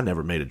 and I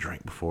never made a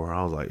drink before.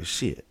 I was like,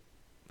 shit.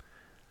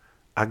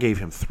 I gave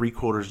him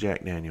 3/4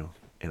 Jack Daniels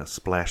and a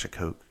splash of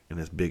Coke in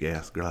this big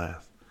ass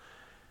glass.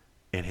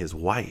 And his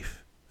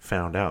wife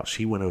found out.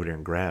 She went over there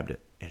and grabbed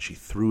it, and she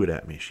threw it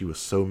at me. She was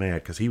so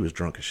mad because he was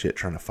drunk as shit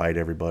trying to fight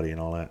everybody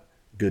and all that.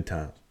 Good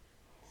times.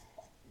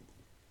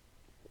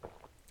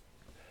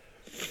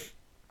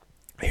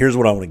 Here's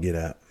what I want to get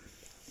at.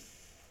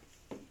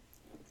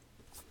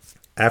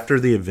 After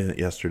the event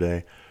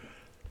yesterday,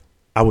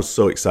 I was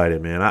so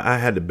excited, man. I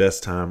had the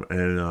best time,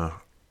 and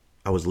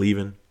I was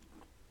leaving,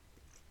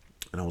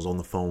 and I was on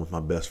the phone with my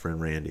best friend,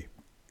 Randy.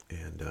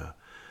 And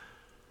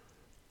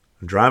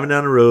I'm driving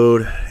down the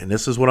road, and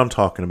this is what I'm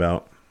talking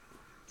about.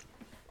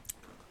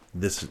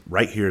 This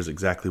right here is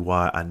exactly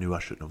why I knew I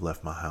shouldn't have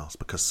left my house,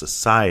 because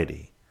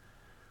society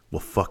will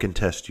fucking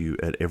test you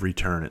at every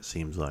turn, it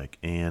seems like.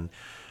 And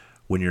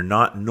when you're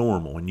not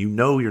normal, and you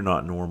know you're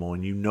not normal,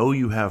 and you know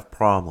you have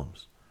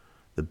problems,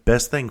 the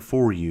best thing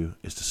for you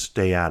is to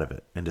stay out of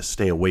it and to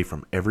stay away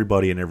from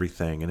everybody and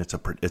everything. And it's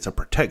a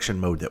protection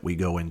mode that we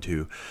go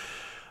into.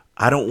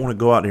 I don't want to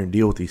go out there and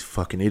deal with these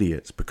fucking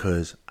idiots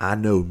because I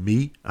know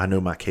me, I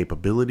know my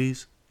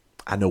capabilities,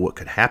 I know what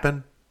could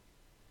happen.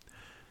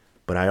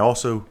 But I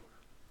also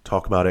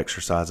talk about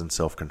exercise and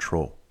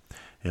self-control.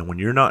 And when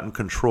you're not in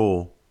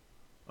control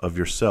of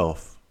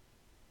yourself,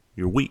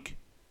 you're weak.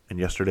 And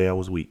yesterday I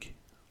was weak.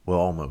 Well,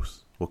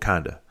 almost. Well,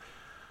 kinda.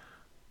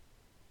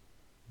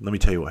 Let me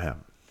tell you what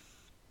happened.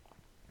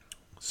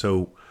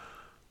 So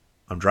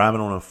I'm driving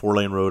on a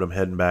 4-lane road. I'm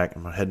heading back.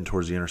 I'm heading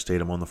towards the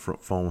interstate. I'm on the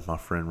phone with my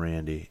friend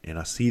Randy, and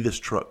I see this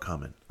truck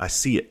coming. I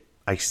see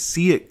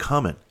it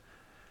coming.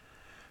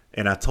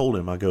 And I told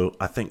him,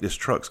 I think this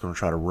truck's going to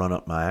try to run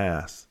up my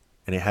ass.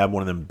 And it had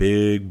one of them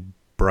big,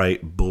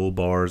 bright bull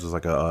bars. It was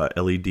like a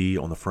LED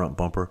on the front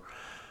bumper.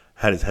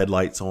 Had its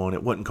headlights on.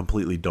 It wasn't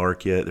completely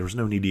dark yet. There was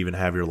no need to even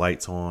have your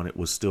lights on. It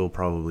was still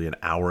probably an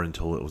hour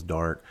until it was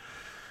dark.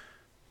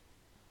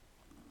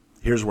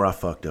 Here's where I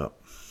fucked up.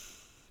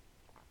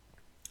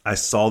 I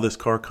saw this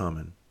car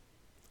coming,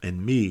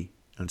 and me,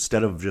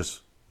 instead of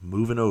just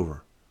moving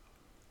over,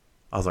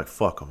 I was like,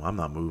 fuck them, I'm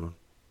not moving.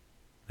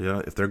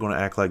 If they're going to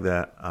act like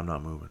that, I'm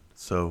not moving.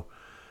 So,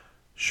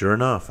 sure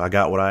enough, I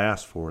got what I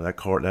asked for.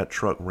 That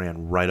truck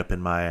ran right up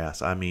in my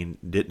ass. I mean,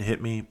 didn't hit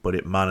me, but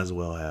it might as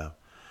well have.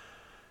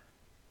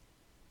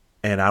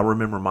 And I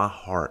remember my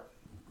heart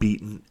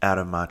beating out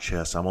of my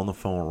chest. I'm on the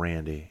phone with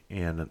Randy,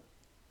 and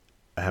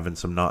having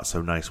some not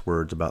so nice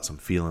words about some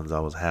feelings I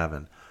was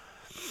having.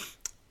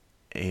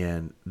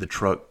 And the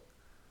truck,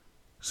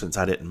 since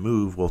I didn't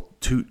move, well,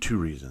 two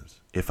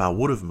reasons. If I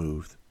would have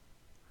moved,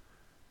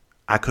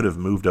 I could have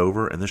moved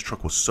over, and this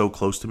truck was so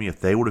close to me. If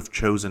they would have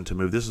chosen to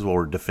move, this is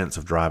where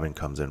defensive driving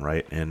comes in,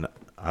 right? And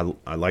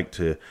I like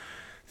to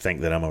think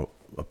that I'm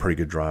a pretty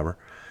good driver.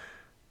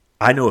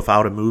 I know if I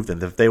would have moved,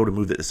 and if they would have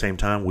moved at the same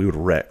time, we would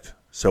have wrecked.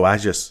 So I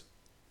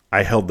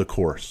held the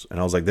course, and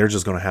I was like, they're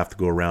just going to have to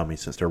go around me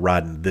since they're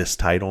riding this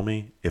tight on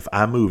me. If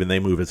I move and they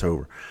move, it's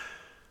over.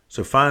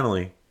 So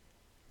finally,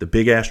 the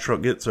big-ass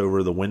truck gets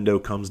over, the window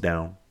comes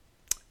down,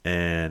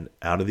 and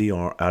out of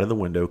the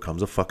window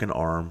comes a fucking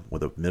arm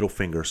with a middle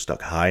finger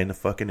stuck high in the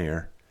fucking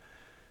air,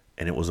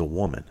 and it was a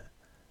woman.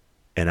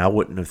 And I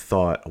wouldn't have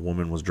thought a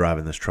woman was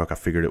driving this truck. I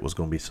figured it was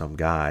going to be some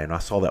guy, and I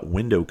saw that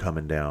window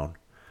coming down.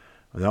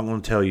 I'm not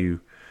going to tell you.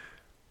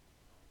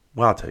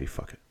 Well, I'll tell you,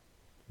 fuck it.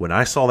 When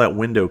I saw that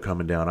window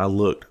coming down, I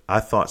looked.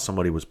 I thought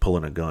somebody was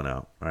pulling a gun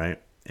out,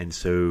 right? And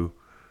so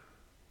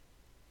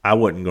I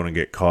wasn't going to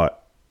get caught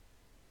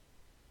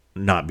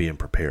not being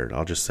prepared.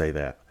 I'll just say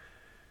that.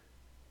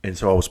 And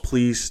so I was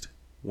pleased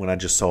when I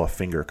just saw a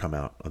finger come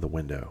out of the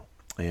window.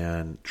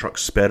 And truck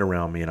sped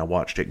around me, and I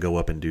watched it go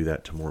up and do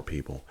that to more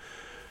people.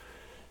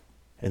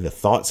 And the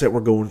thoughts that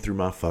were going through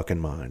my fucking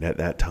mind at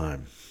that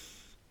time.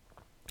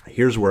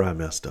 Here's where I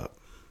messed up.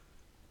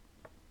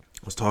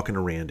 I was talking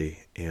to Randy,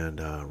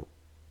 and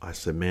I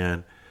said,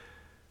 man,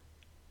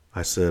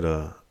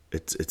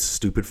 it's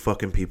stupid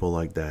fucking people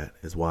like that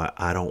is why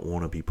I don't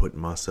want to be putting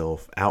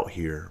myself out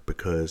here,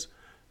 because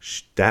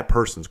that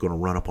person's going to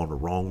run up on the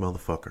wrong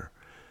motherfucker.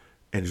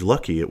 And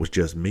lucky it was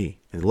just me.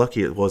 And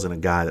lucky it wasn't a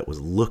guy that was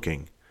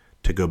looking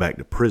to go back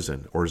to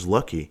prison. Or is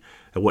lucky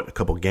it wasn't a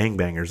couple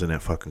gangbangers in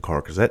that fucking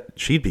car, because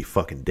she'd be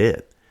fucking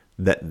dead.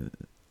 That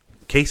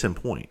case in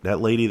point,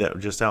 that lady that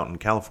was just out in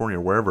California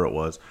or wherever it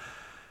was,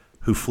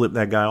 who flipped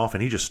that guy off,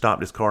 and he just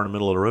stopped his car in the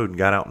middle of the road and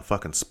got out and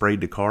fucking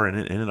sprayed the car, and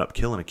it ended up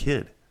killing a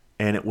kid.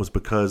 And it was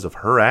because of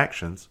her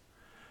actions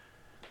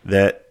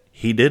that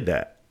he did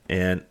that.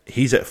 And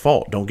he's at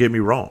fault. Don't get me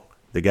wrong.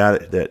 The guy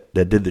that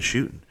did the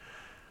shooting.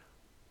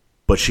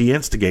 But she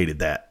instigated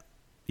that.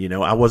 You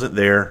know, I wasn't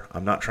there.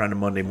 I'm not trying to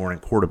Monday morning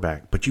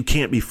quarterback. But you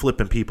can't be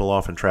flipping people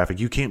off in traffic.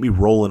 You can't be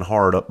rolling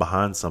hard up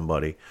behind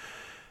somebody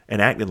and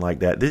acting like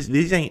that.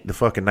 These ain't the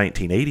fucking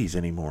 1980s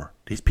anymore.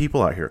 These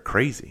people out here are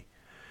crazy.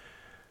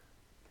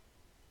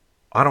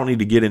 I don't need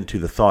to get into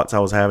the thoughts I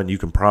was having. You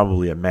can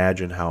probably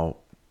imagine how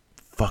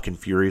fucking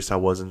furious I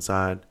was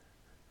inside.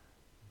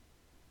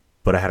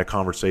 But I had a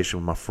conversation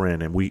with my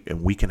friend, and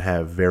we can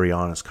have very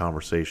honest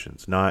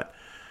conversations, not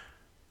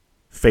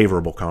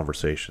favorable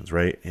conversations,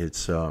 right?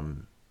 It's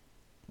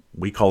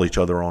we call each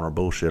other on our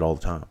bullshit all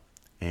the time.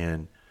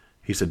 And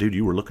he said, dude,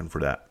 you were looking for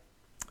that.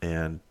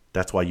 And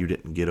that's why you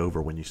didn't get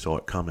over when you saw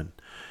it coming.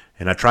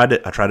 And I tried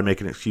to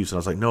make an excuse, and I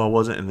was like, no, I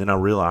wasn't. And then I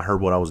realized, I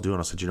heard what I was doing.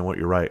 I said, you know what?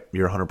 You're right.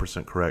 You're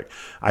 100% correct.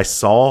 I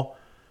saw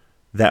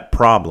that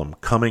problem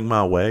coming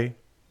my way,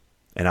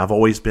 and I've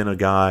always been a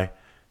guy.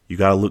 You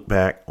got to look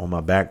back on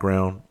my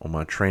background, on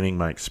my training,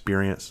 my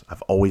experience.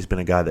 I've always been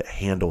a guy that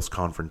handles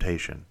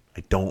confrontation.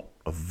 I don't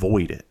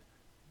avoid it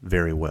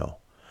very well.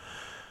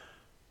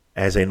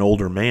 As an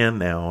older man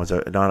now,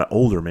 not an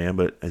older man,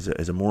 but as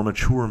a more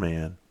mature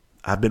man,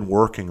 I've been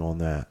working on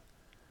that.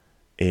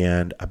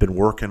 And I've been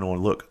working on,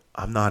 look,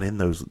 I'm not in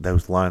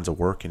those lines of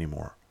work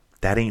anymore.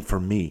 That ain't for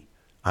me.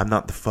 I'm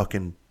not the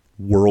fucking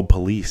world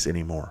police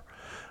anymore.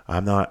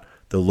 I'm not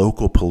the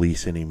local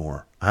police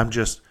anymore. I'm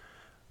just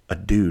a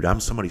dude. I'm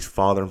somebody's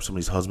father. I'm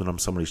somebody's husband. I'm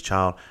somebody's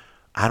child.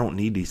 I don't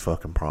need these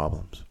fucking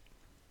problems.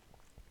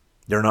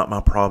 They're not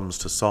my problems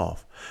to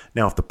solve.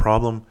 Now, if the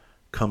problem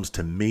comes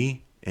to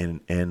me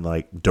and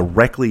like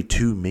directly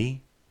to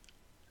me,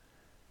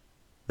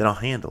 then I'll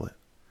handle it.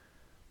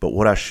 But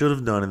what I should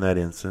have done in that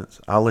instance,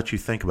 I'll let you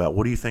think about.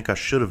 What do you think I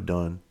should have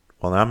done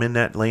while I'm in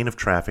that lane of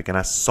traffic and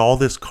I saw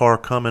this car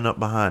coming up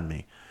behind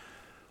me?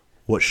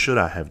 What should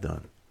I have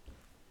done?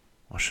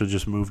 I should have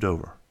just moved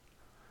over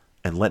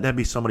and let that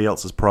be somebody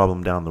else's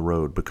problem down the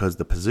road, because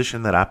the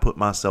position that I put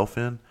myself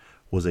in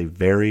was a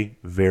very,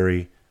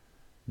 very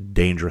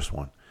dangerous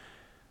one.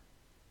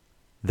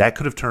 That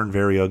could have turned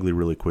very ugly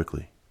really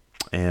quickly.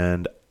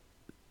 And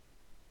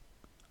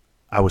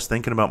I was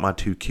thinking about my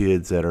 2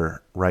 kids that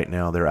are right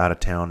now, they're out of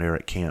town, they're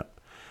at camp.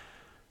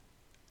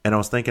 And I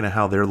was thinking of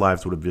how their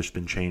lives would have just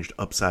been changed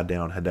upside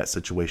down had that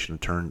situation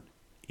turned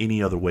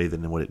any other way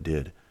than what it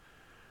did.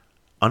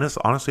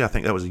 Honestly, I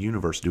think that was the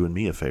universe doing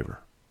me a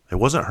favor. It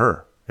wasn't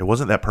her. It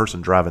wasn't that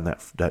person driving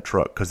that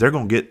truck, because they're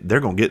gonna get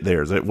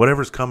theirs.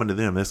 Whatever's coming to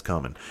them is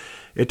coming.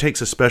 It takes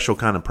a special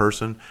kind of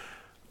person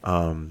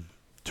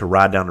to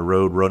ride down the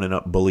road, running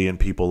up, bullying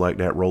people like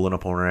that, rolling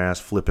up on their ass,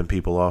 flipping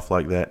people off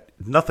like that.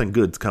 Nothing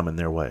good's coming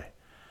their way.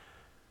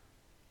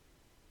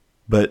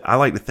 But I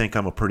like to think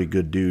I'm a pretty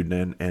good dude,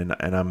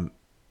 and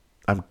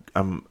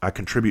I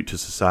contribute to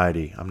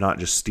society. I'm not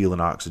just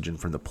stealing oxygen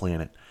from the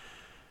planet.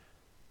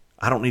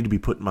 I don't need to be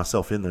putting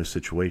myself in those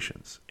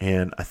situations.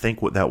 And I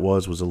think what that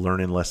was a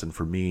learning lesson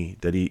for me,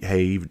 that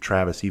even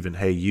Travis, even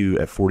you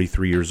at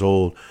 43 years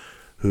old,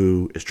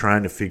 who is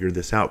trying to figure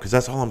this out. Because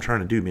that's all I'm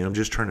trying to do, man. I'm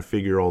just trying to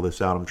figure all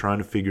this out. I'm trying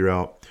to figure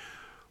out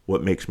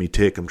what makes me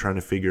tick. I'm trying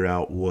to figure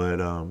out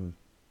what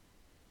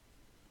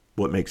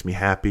makes me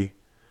happy.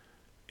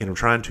 And I'm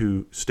trying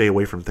to stay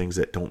away from things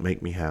that don't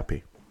make me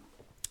happy.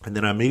 And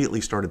then I immediately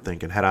started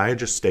thinking, had I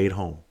just stayed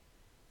home,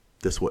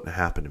 this wouldn't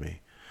have happened to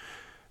me.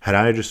 Had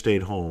I just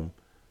stayed home,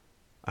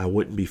 I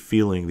wouldn't be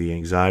feeling the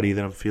anxiety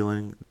that I'm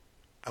feeling.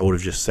 I would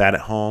have just sat at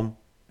home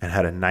and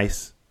had a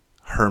nice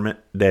hermit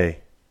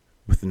day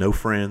with no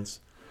friends,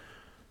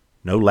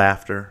 no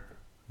laughter,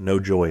 no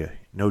joy.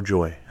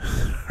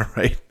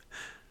 Right?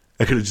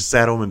 I could have just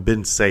sat home and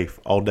been safe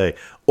all day.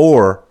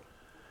 Or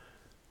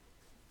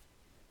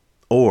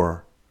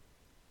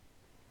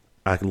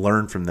I can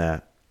learn from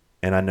that,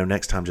 and I know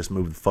next time just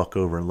move the fuck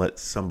over and let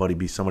somebody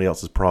be somebody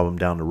else's problem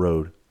down the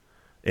road.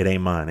 It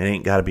ain't mine. It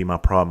ain't got to be my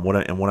problem.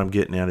 What I'm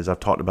getting at is, I've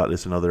talked about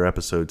this in other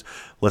episodes.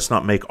 Let's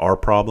not make our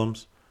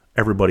problems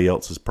everybody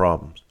else's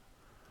problems.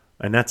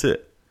 And that's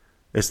it.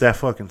 It's that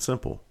fucking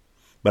simple.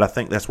 But I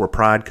think that's where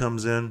pride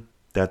comes in.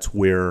 That's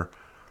where,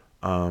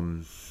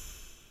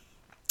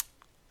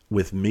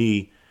 with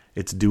me,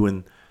 it's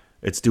doing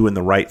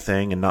the right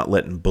thing and not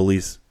letting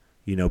bullies,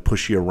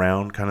 push you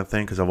around kind of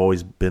thing. Because I've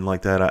always been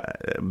like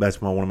that.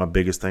 That's one of my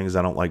biggest things.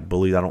 I don't like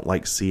bullies. I don't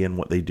like seeing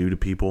what they do to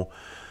people.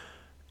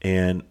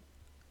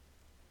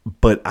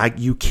 But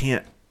you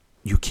can't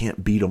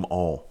beat them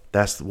all.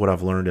 That's what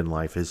I've learned in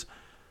life, is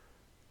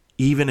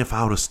even if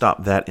I would have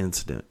stopped that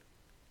incident,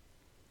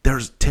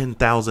 there's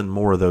 10,000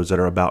 more of those that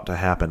are about to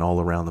happen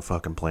all around the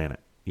fucking planet,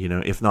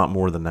 if not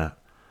more than that.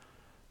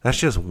 That's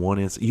just one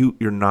incident.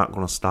 You're not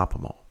going to stop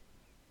them all.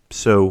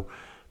 So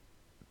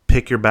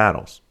pick your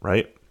battles,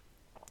 right?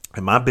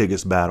 And my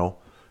biggest battle,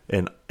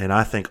 and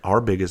I think our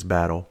biggest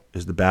battle,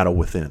 is the battle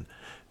within.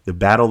 The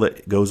battle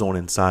that goes on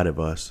inside of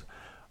us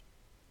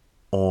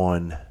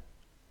on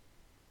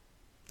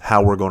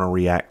how we're going to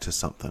react to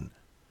something.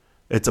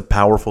 It's a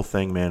powerful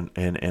thing, man.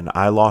 And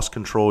I lost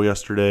control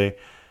yesterday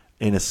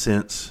in a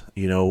sense,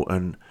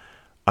 and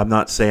I'm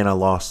not saying I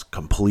lost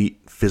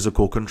complete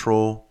physical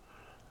control,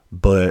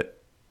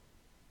 but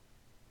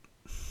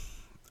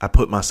I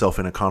put myself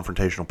in a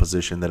confrontational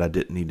position that I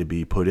didn't need to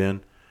be put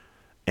in.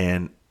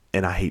 And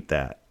I hate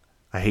that.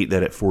 I hate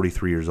that at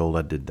 43 years old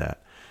I did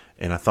that.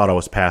 And I thought I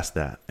was past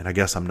that. And I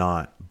guess I'm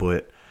not,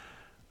 but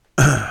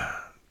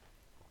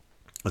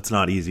it's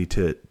not easy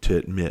to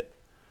admit,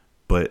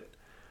 but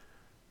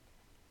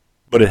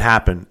it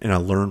happened, and I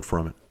learned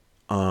from it.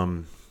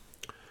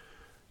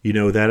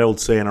 That old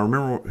saying, you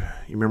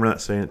remember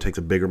that saying, it takes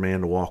a bigger man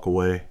to walk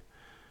away?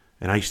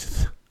 And I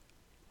used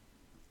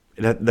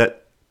to,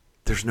 that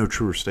there's no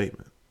truer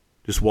statement.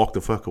 Just walk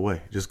the fuck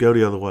away. Just go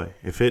the other way.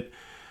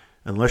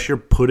 Unless you're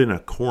put in a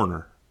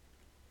corner,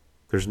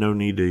 there's no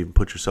need to even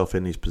put yourself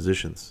in these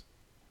positions.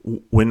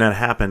 When that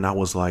happened, I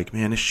was like,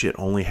 man, this shit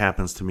only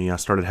happens to me. I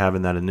started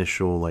having that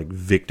initial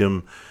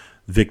victim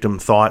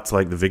thoughts,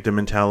 like the victim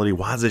mentality.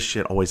 Why does this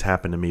shit always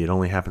happen to me? It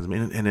only happens to me.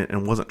 And it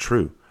wasn't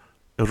true.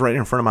 It was right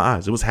in front of my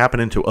eyes. It was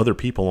happening to other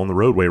people on the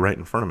roadway right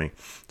in front of me.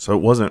 So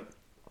it wasn't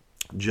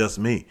just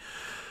me.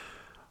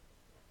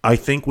 I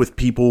think with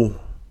people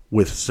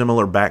with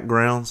similar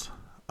backgrounds,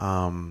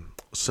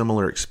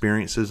 similar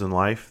experiences in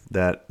life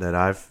that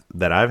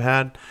I've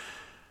had,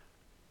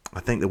 I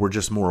think that we're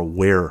just more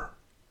aware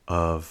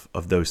of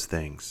those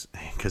things,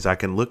 because I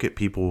can look at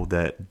people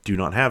that do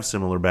not have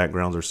similar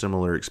backgrounds or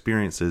similar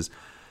experiences,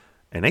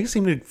 and they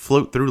seem to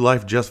float through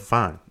life just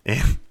fine.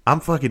 And I'm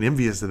fucking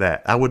envious of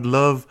that. I would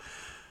love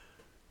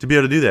to be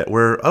able to do that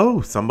where,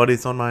 oh,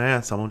 somebody's on my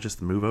ass, I'm gonna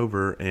just move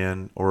over,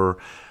 or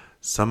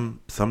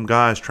some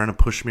guy's trying to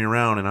push me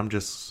around and I'm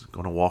just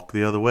gonna walk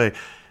the other way.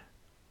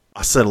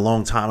 I said a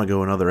long time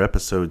ago in other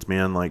episodes,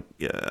 man, like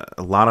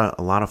a lot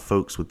of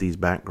folks with these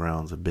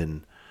backgrounds have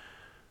been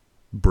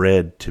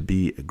bred to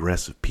be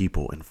aggressive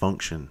people and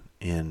function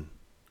in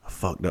a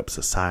fucked up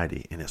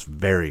society, and it's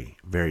very,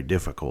 very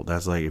difficult.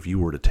 That's like if you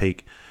were to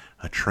take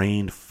a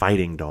trained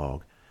fighting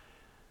dog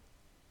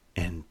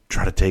and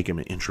try to take him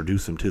and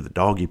introduce him to the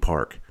doggy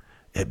park,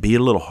 it'd be a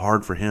little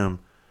hard for him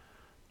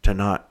to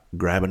not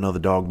grab another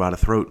dog by the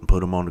throat and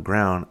put him on the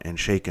ground and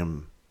shake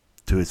him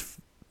to his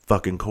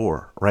fucking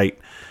core, right?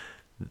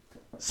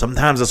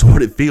 Sometimes that's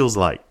what it feels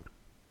like.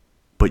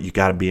 But you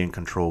got to be in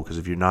control, because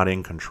if you're not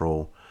in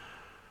control,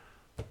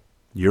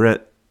 you're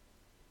at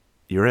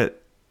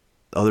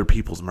other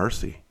people's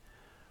mercy.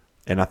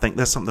 And I think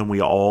that's something we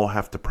all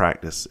have to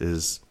practice,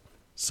 is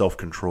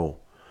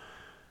self-control.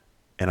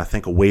 And I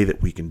think a way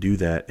that we can do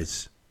that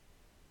is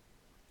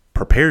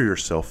prepare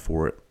yourself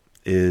for it,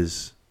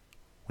 is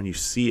when you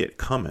see it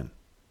coming.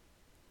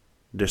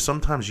 There's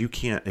sometimes you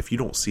can't, if you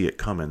don't see it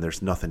coming,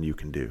 there's nothing you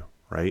can do,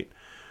 right?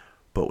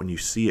 But when you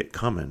see it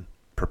coming,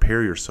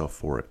 prepare yourself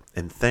for it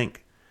and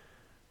think,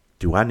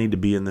 do I need to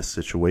be in this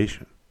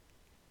situation?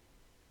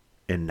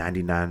 And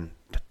 99%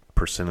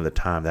 of the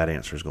time, that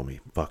answer is going to be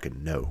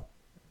fucking no.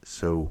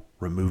 So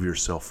remove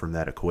yourself from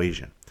that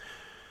equation.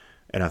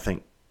 And I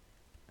think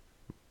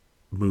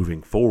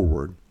moving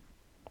forward,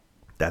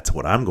 that's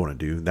what I'm going to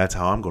do. That's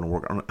how I'm going to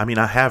work. I mean,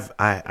 I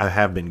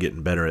have been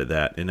getting better at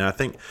that. And I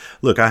think,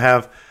 look,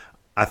 I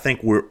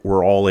think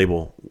we're all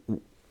able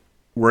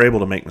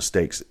to make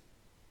mistakes.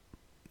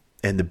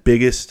 And the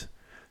biggest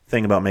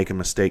thing about making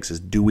mistakes is,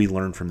 do we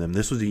learn from them?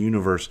 This was the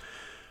universe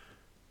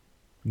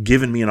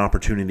giving me an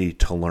opportunity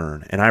to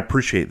learn. And I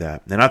appreciate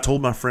that. And I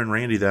told my friend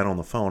Randy that on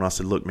the phone. I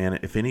said, look, man,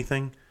 if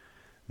anything,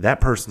 that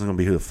person's going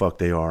to be who the fuck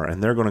they are.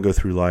 And they're going to go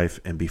through life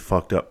and be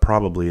fucked up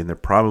probably. And they're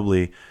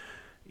probably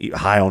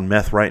high on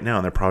meth right now.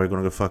 And they're probably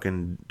going to go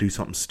fucking do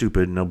something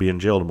stupid and they'll be in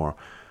jail tomorrow.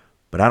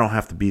 But I don't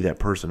have to be that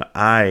person.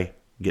 I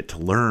get to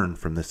learn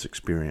from this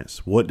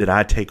experience. What did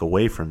I take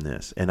away from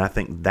this? And I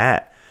think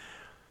that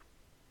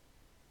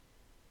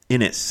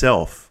in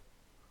itself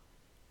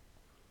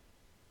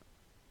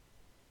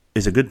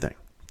is a good thing.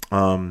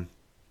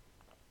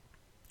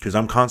 Because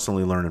I'm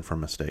constantly learning from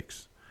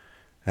mistakes.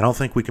 I don't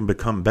think we can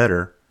become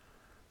better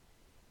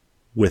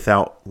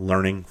without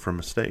learning from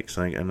mistakes.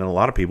 And a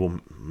lot of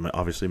people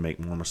obviously make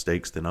more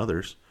mistakes than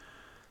others.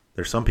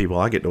 There's some people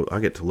I get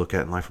to look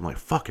at in life. I'm like,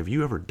 fuck, have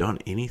you ever done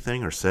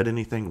anything or said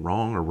anything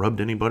wrong or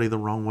rubbed anybody the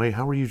wrong way?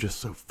 How are you just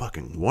so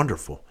fucking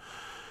wonderful?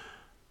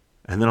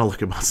 And then I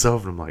look at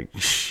myself and I'm like,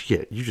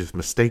 shit, you just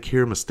mistake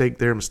here, mistake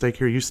there, mistake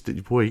here. You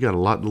got a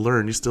lot to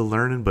learn. You're still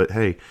learning, but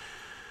hey,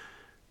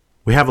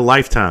 we have a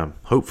lifetime,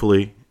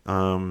 hopefully,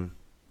 to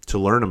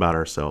learn about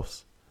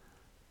ourselves.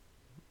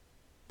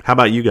 How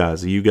about you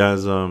guys? Are you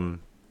guys, do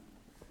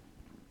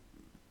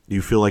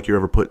you feel like you're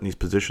ever put in these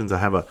positions? I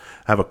have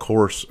a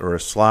course or a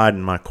slide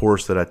in my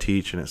course that I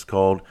teach, and it's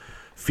called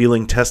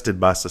Feeling Tested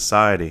by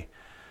Society.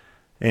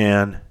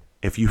 And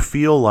if you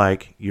feel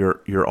like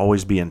you're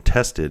always being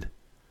tested,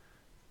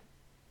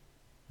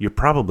 you're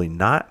probably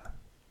not,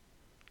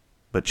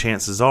 but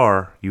chances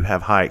are you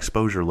have high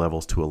exposure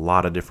levels to a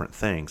lot of different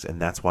things, and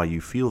that's why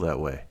you feel that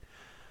way.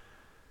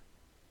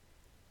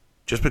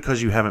 Just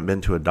because you haven't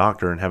been to a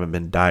doctor and haven't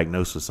been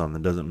diagnosed with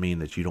something doesn't mean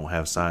that you don't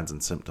have signs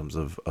and symptoms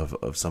of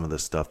some of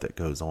this stuff that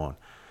goes on.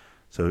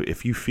 So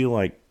if you feel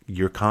like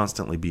you're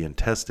constantly being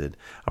tested,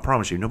 I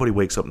promise you, nobody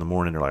wakes up in the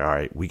morning and they're like, all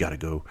right, we got to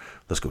go,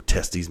 let's go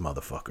test these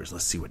motherfuckers.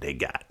 Let's see what they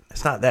got.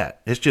 It's not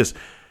that. It's just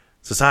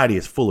society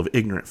is full of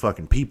ignorant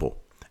fucking people.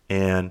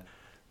 And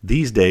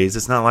these days,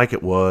 it's not like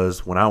it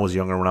was when I was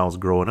younger, when I was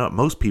growing up.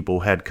 Most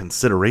people had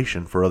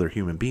consideration for other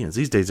human beings.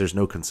 These days, there's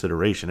no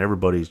consideration.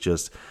 Everybody's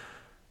just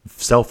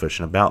selfish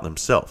and about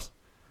themselves.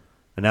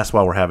 And that's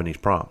why we're having these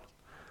problems.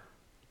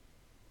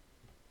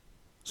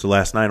 So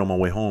last night on my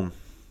way home,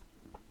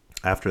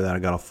 after that, I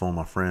got off the phone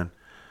with my friend,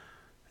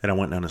 and I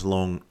went down this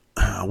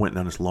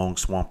long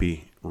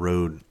swampy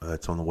road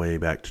that's on the way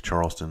back to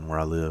Charleston, where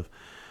I live.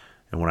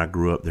 And when I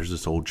grew up, there's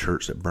this old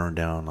church that burned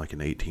down like in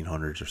the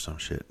 1800s or some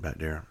shit back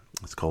there.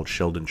 It's called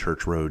Sheldon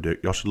Church Road.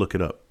 Y'all should look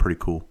it up. Pretty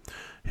cool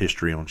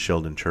history on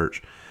Sheldon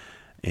Church.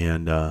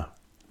 And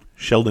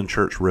Sheldon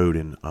Church Road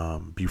in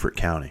Beaufort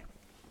County.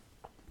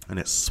 And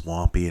it's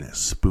swampy and it's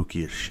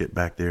spooky as shit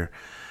back there.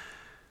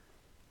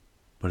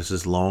 But it's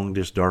this long,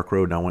 this dark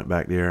road. And I went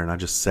back there and I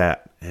just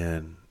sat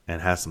and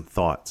had some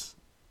thoughts,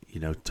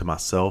 to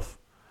myself.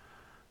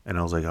 And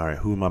I was like, all right,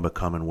 who am I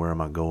becoming? Where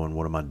am I going?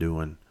 What am I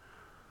doing?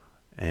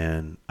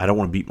 And I don't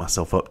want to beat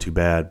myself up too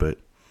bad, but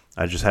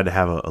I just had to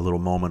have a little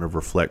moment of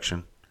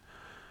reflection.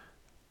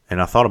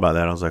 And I thought about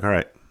that. I was like, all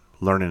right,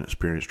 learning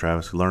experience,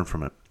 Travis. Learn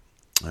from it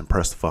and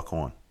press the fuck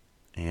on.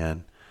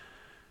 And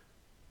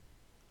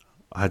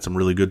I had some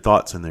really good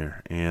thoughts in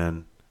there.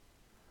 And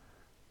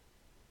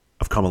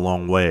I've come a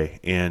long way,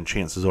 and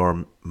chances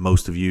are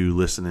most of you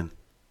listening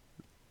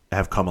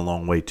have come a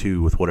long way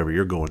too with whatever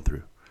you're going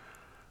through.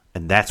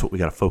 And that's what we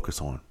got to focus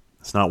on.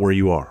 It's not where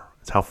you are.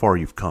 It's how far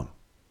you've come.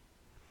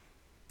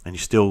 And you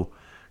still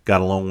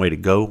got a long way to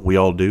go. We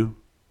all do.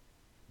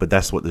 But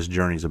that's what this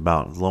journey is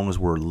about. As long as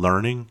we're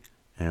learning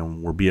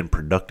and we're being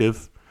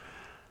productive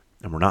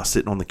and we're not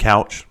sitting on the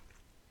couch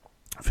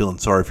feeling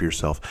sorry for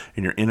yourself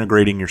and you're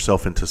integrating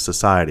yourself into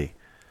society.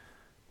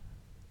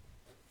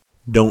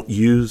 Don't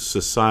use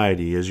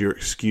society as your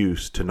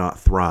excuse to not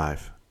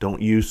thrive.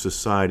 Don't use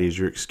society as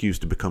your excuse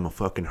to become a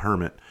fucking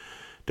hermit.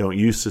 Don't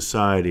use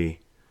society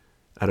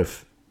out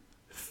of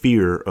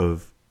fear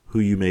of who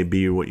you may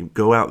be or what you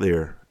go out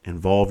there,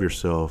 involve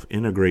yourself,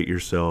 integrate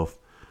yourself,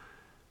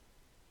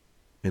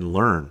 and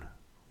learn.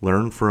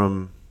 Learn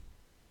from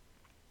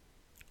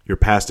your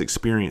past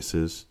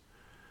experiences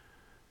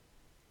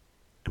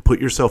and put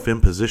yourself in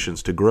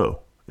positions to grow.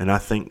 And I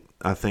think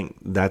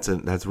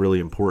that's really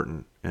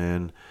important.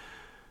 And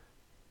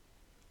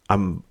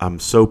I'm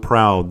so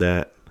proud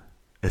that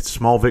it's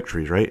small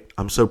victories, right?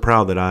 I'm so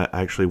proud that I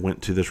actually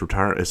went to this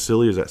retirement. As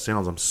silly as that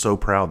sounds, I'm so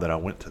proud that I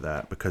went to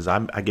that because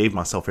I gave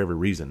myself every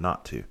reason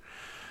not to.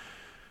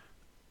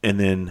 And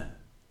then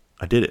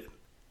I did it.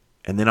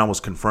 And then I was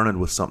confronted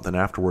with something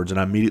afterwards, and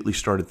I immediately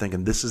started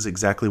thinking, this is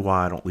exactly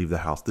why I don't leave the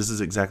house.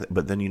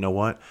 But then you know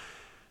what?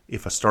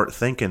 If I start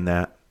thinking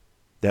that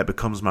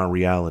becomes my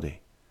reality.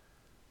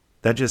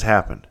 That just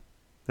happened.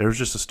 There was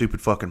just a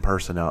stupid fucking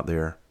person out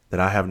there that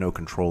I have no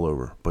control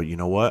over. But you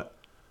know what?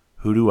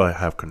 Who do I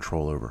have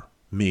control over?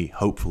 Me,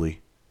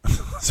 hopefully.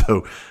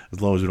 So as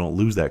long as we don't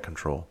lose that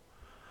control.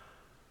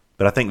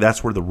 But I think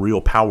that's where the real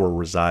power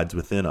resides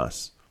within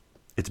us.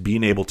 It's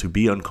being able to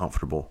be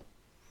uncomfortable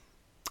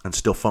and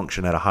still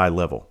function at a high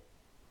level.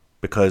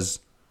 Because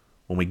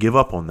when we give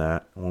up on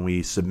that, when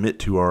we submit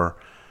to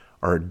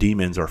our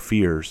demons, our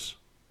fears,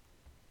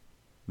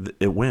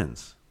 it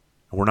wins.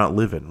 We're not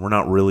living. We're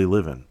not really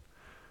living.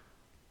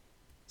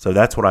 So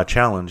that's what I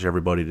challenge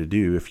everybody to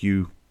do. If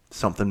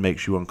something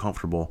makes you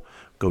uncomfortable,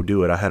 go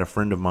do it. I had a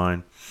friend of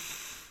mine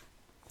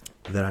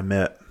that I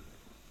met.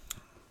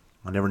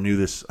 I never knew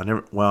this. I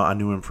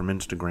knew him from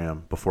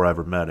Instagram before I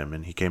ever met him.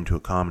 And he came to a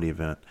comedy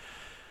event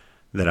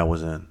that I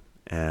was in.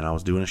 And I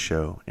was doing a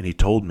show. And he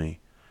told me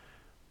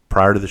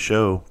prior to the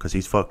show, because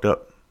he's fucked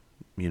up,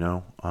 I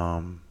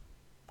don't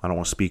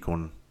want to speak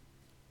on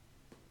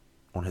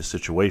his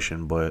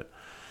situation, but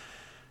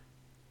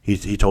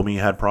he told me he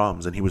had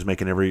problems. And he was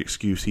making every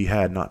excuse he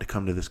had not to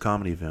come to this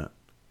comedy event.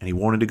 And he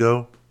wanted to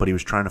go, but he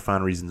was trying to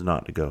find reasons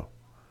not to go.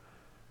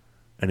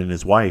 And then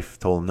his wife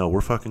told him, no,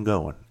 we're fucking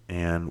going.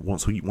 And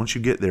once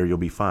you get there, you'll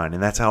be fine.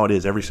 And that's how it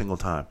is every single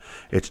time.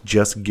 It's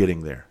just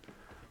getting there.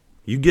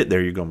 You get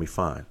there, you're going to be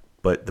fine.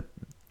 But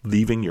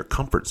leaving your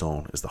comfort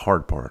zone is the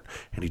hard part.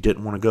 And he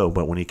didn't want to go.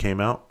 But when he came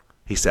out,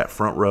 he sat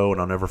front row,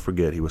 and I'll never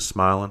forget. He was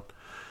smiling.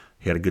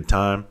 He had a good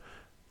time.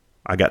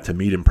 I got to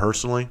meet him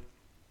personally.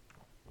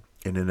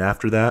 And then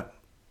after that,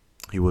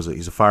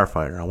 he's a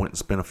firefighter. I went and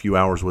spent a few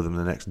hours with him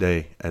the next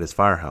day at his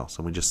firehouse,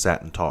 and we just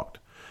sat and talked.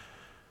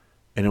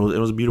 And it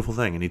was a beautiful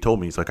thing. And he told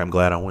me, he's like, I'm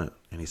glad I went.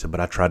 And he said, but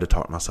I tried to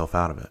talk myself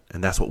out of it.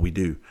 And that's what we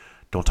do.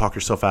 Don't talk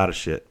yourself out of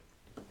shit.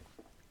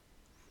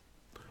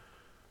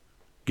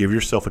 Give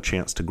yourself a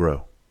chance to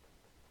grow.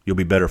 You'll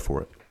be better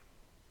for it.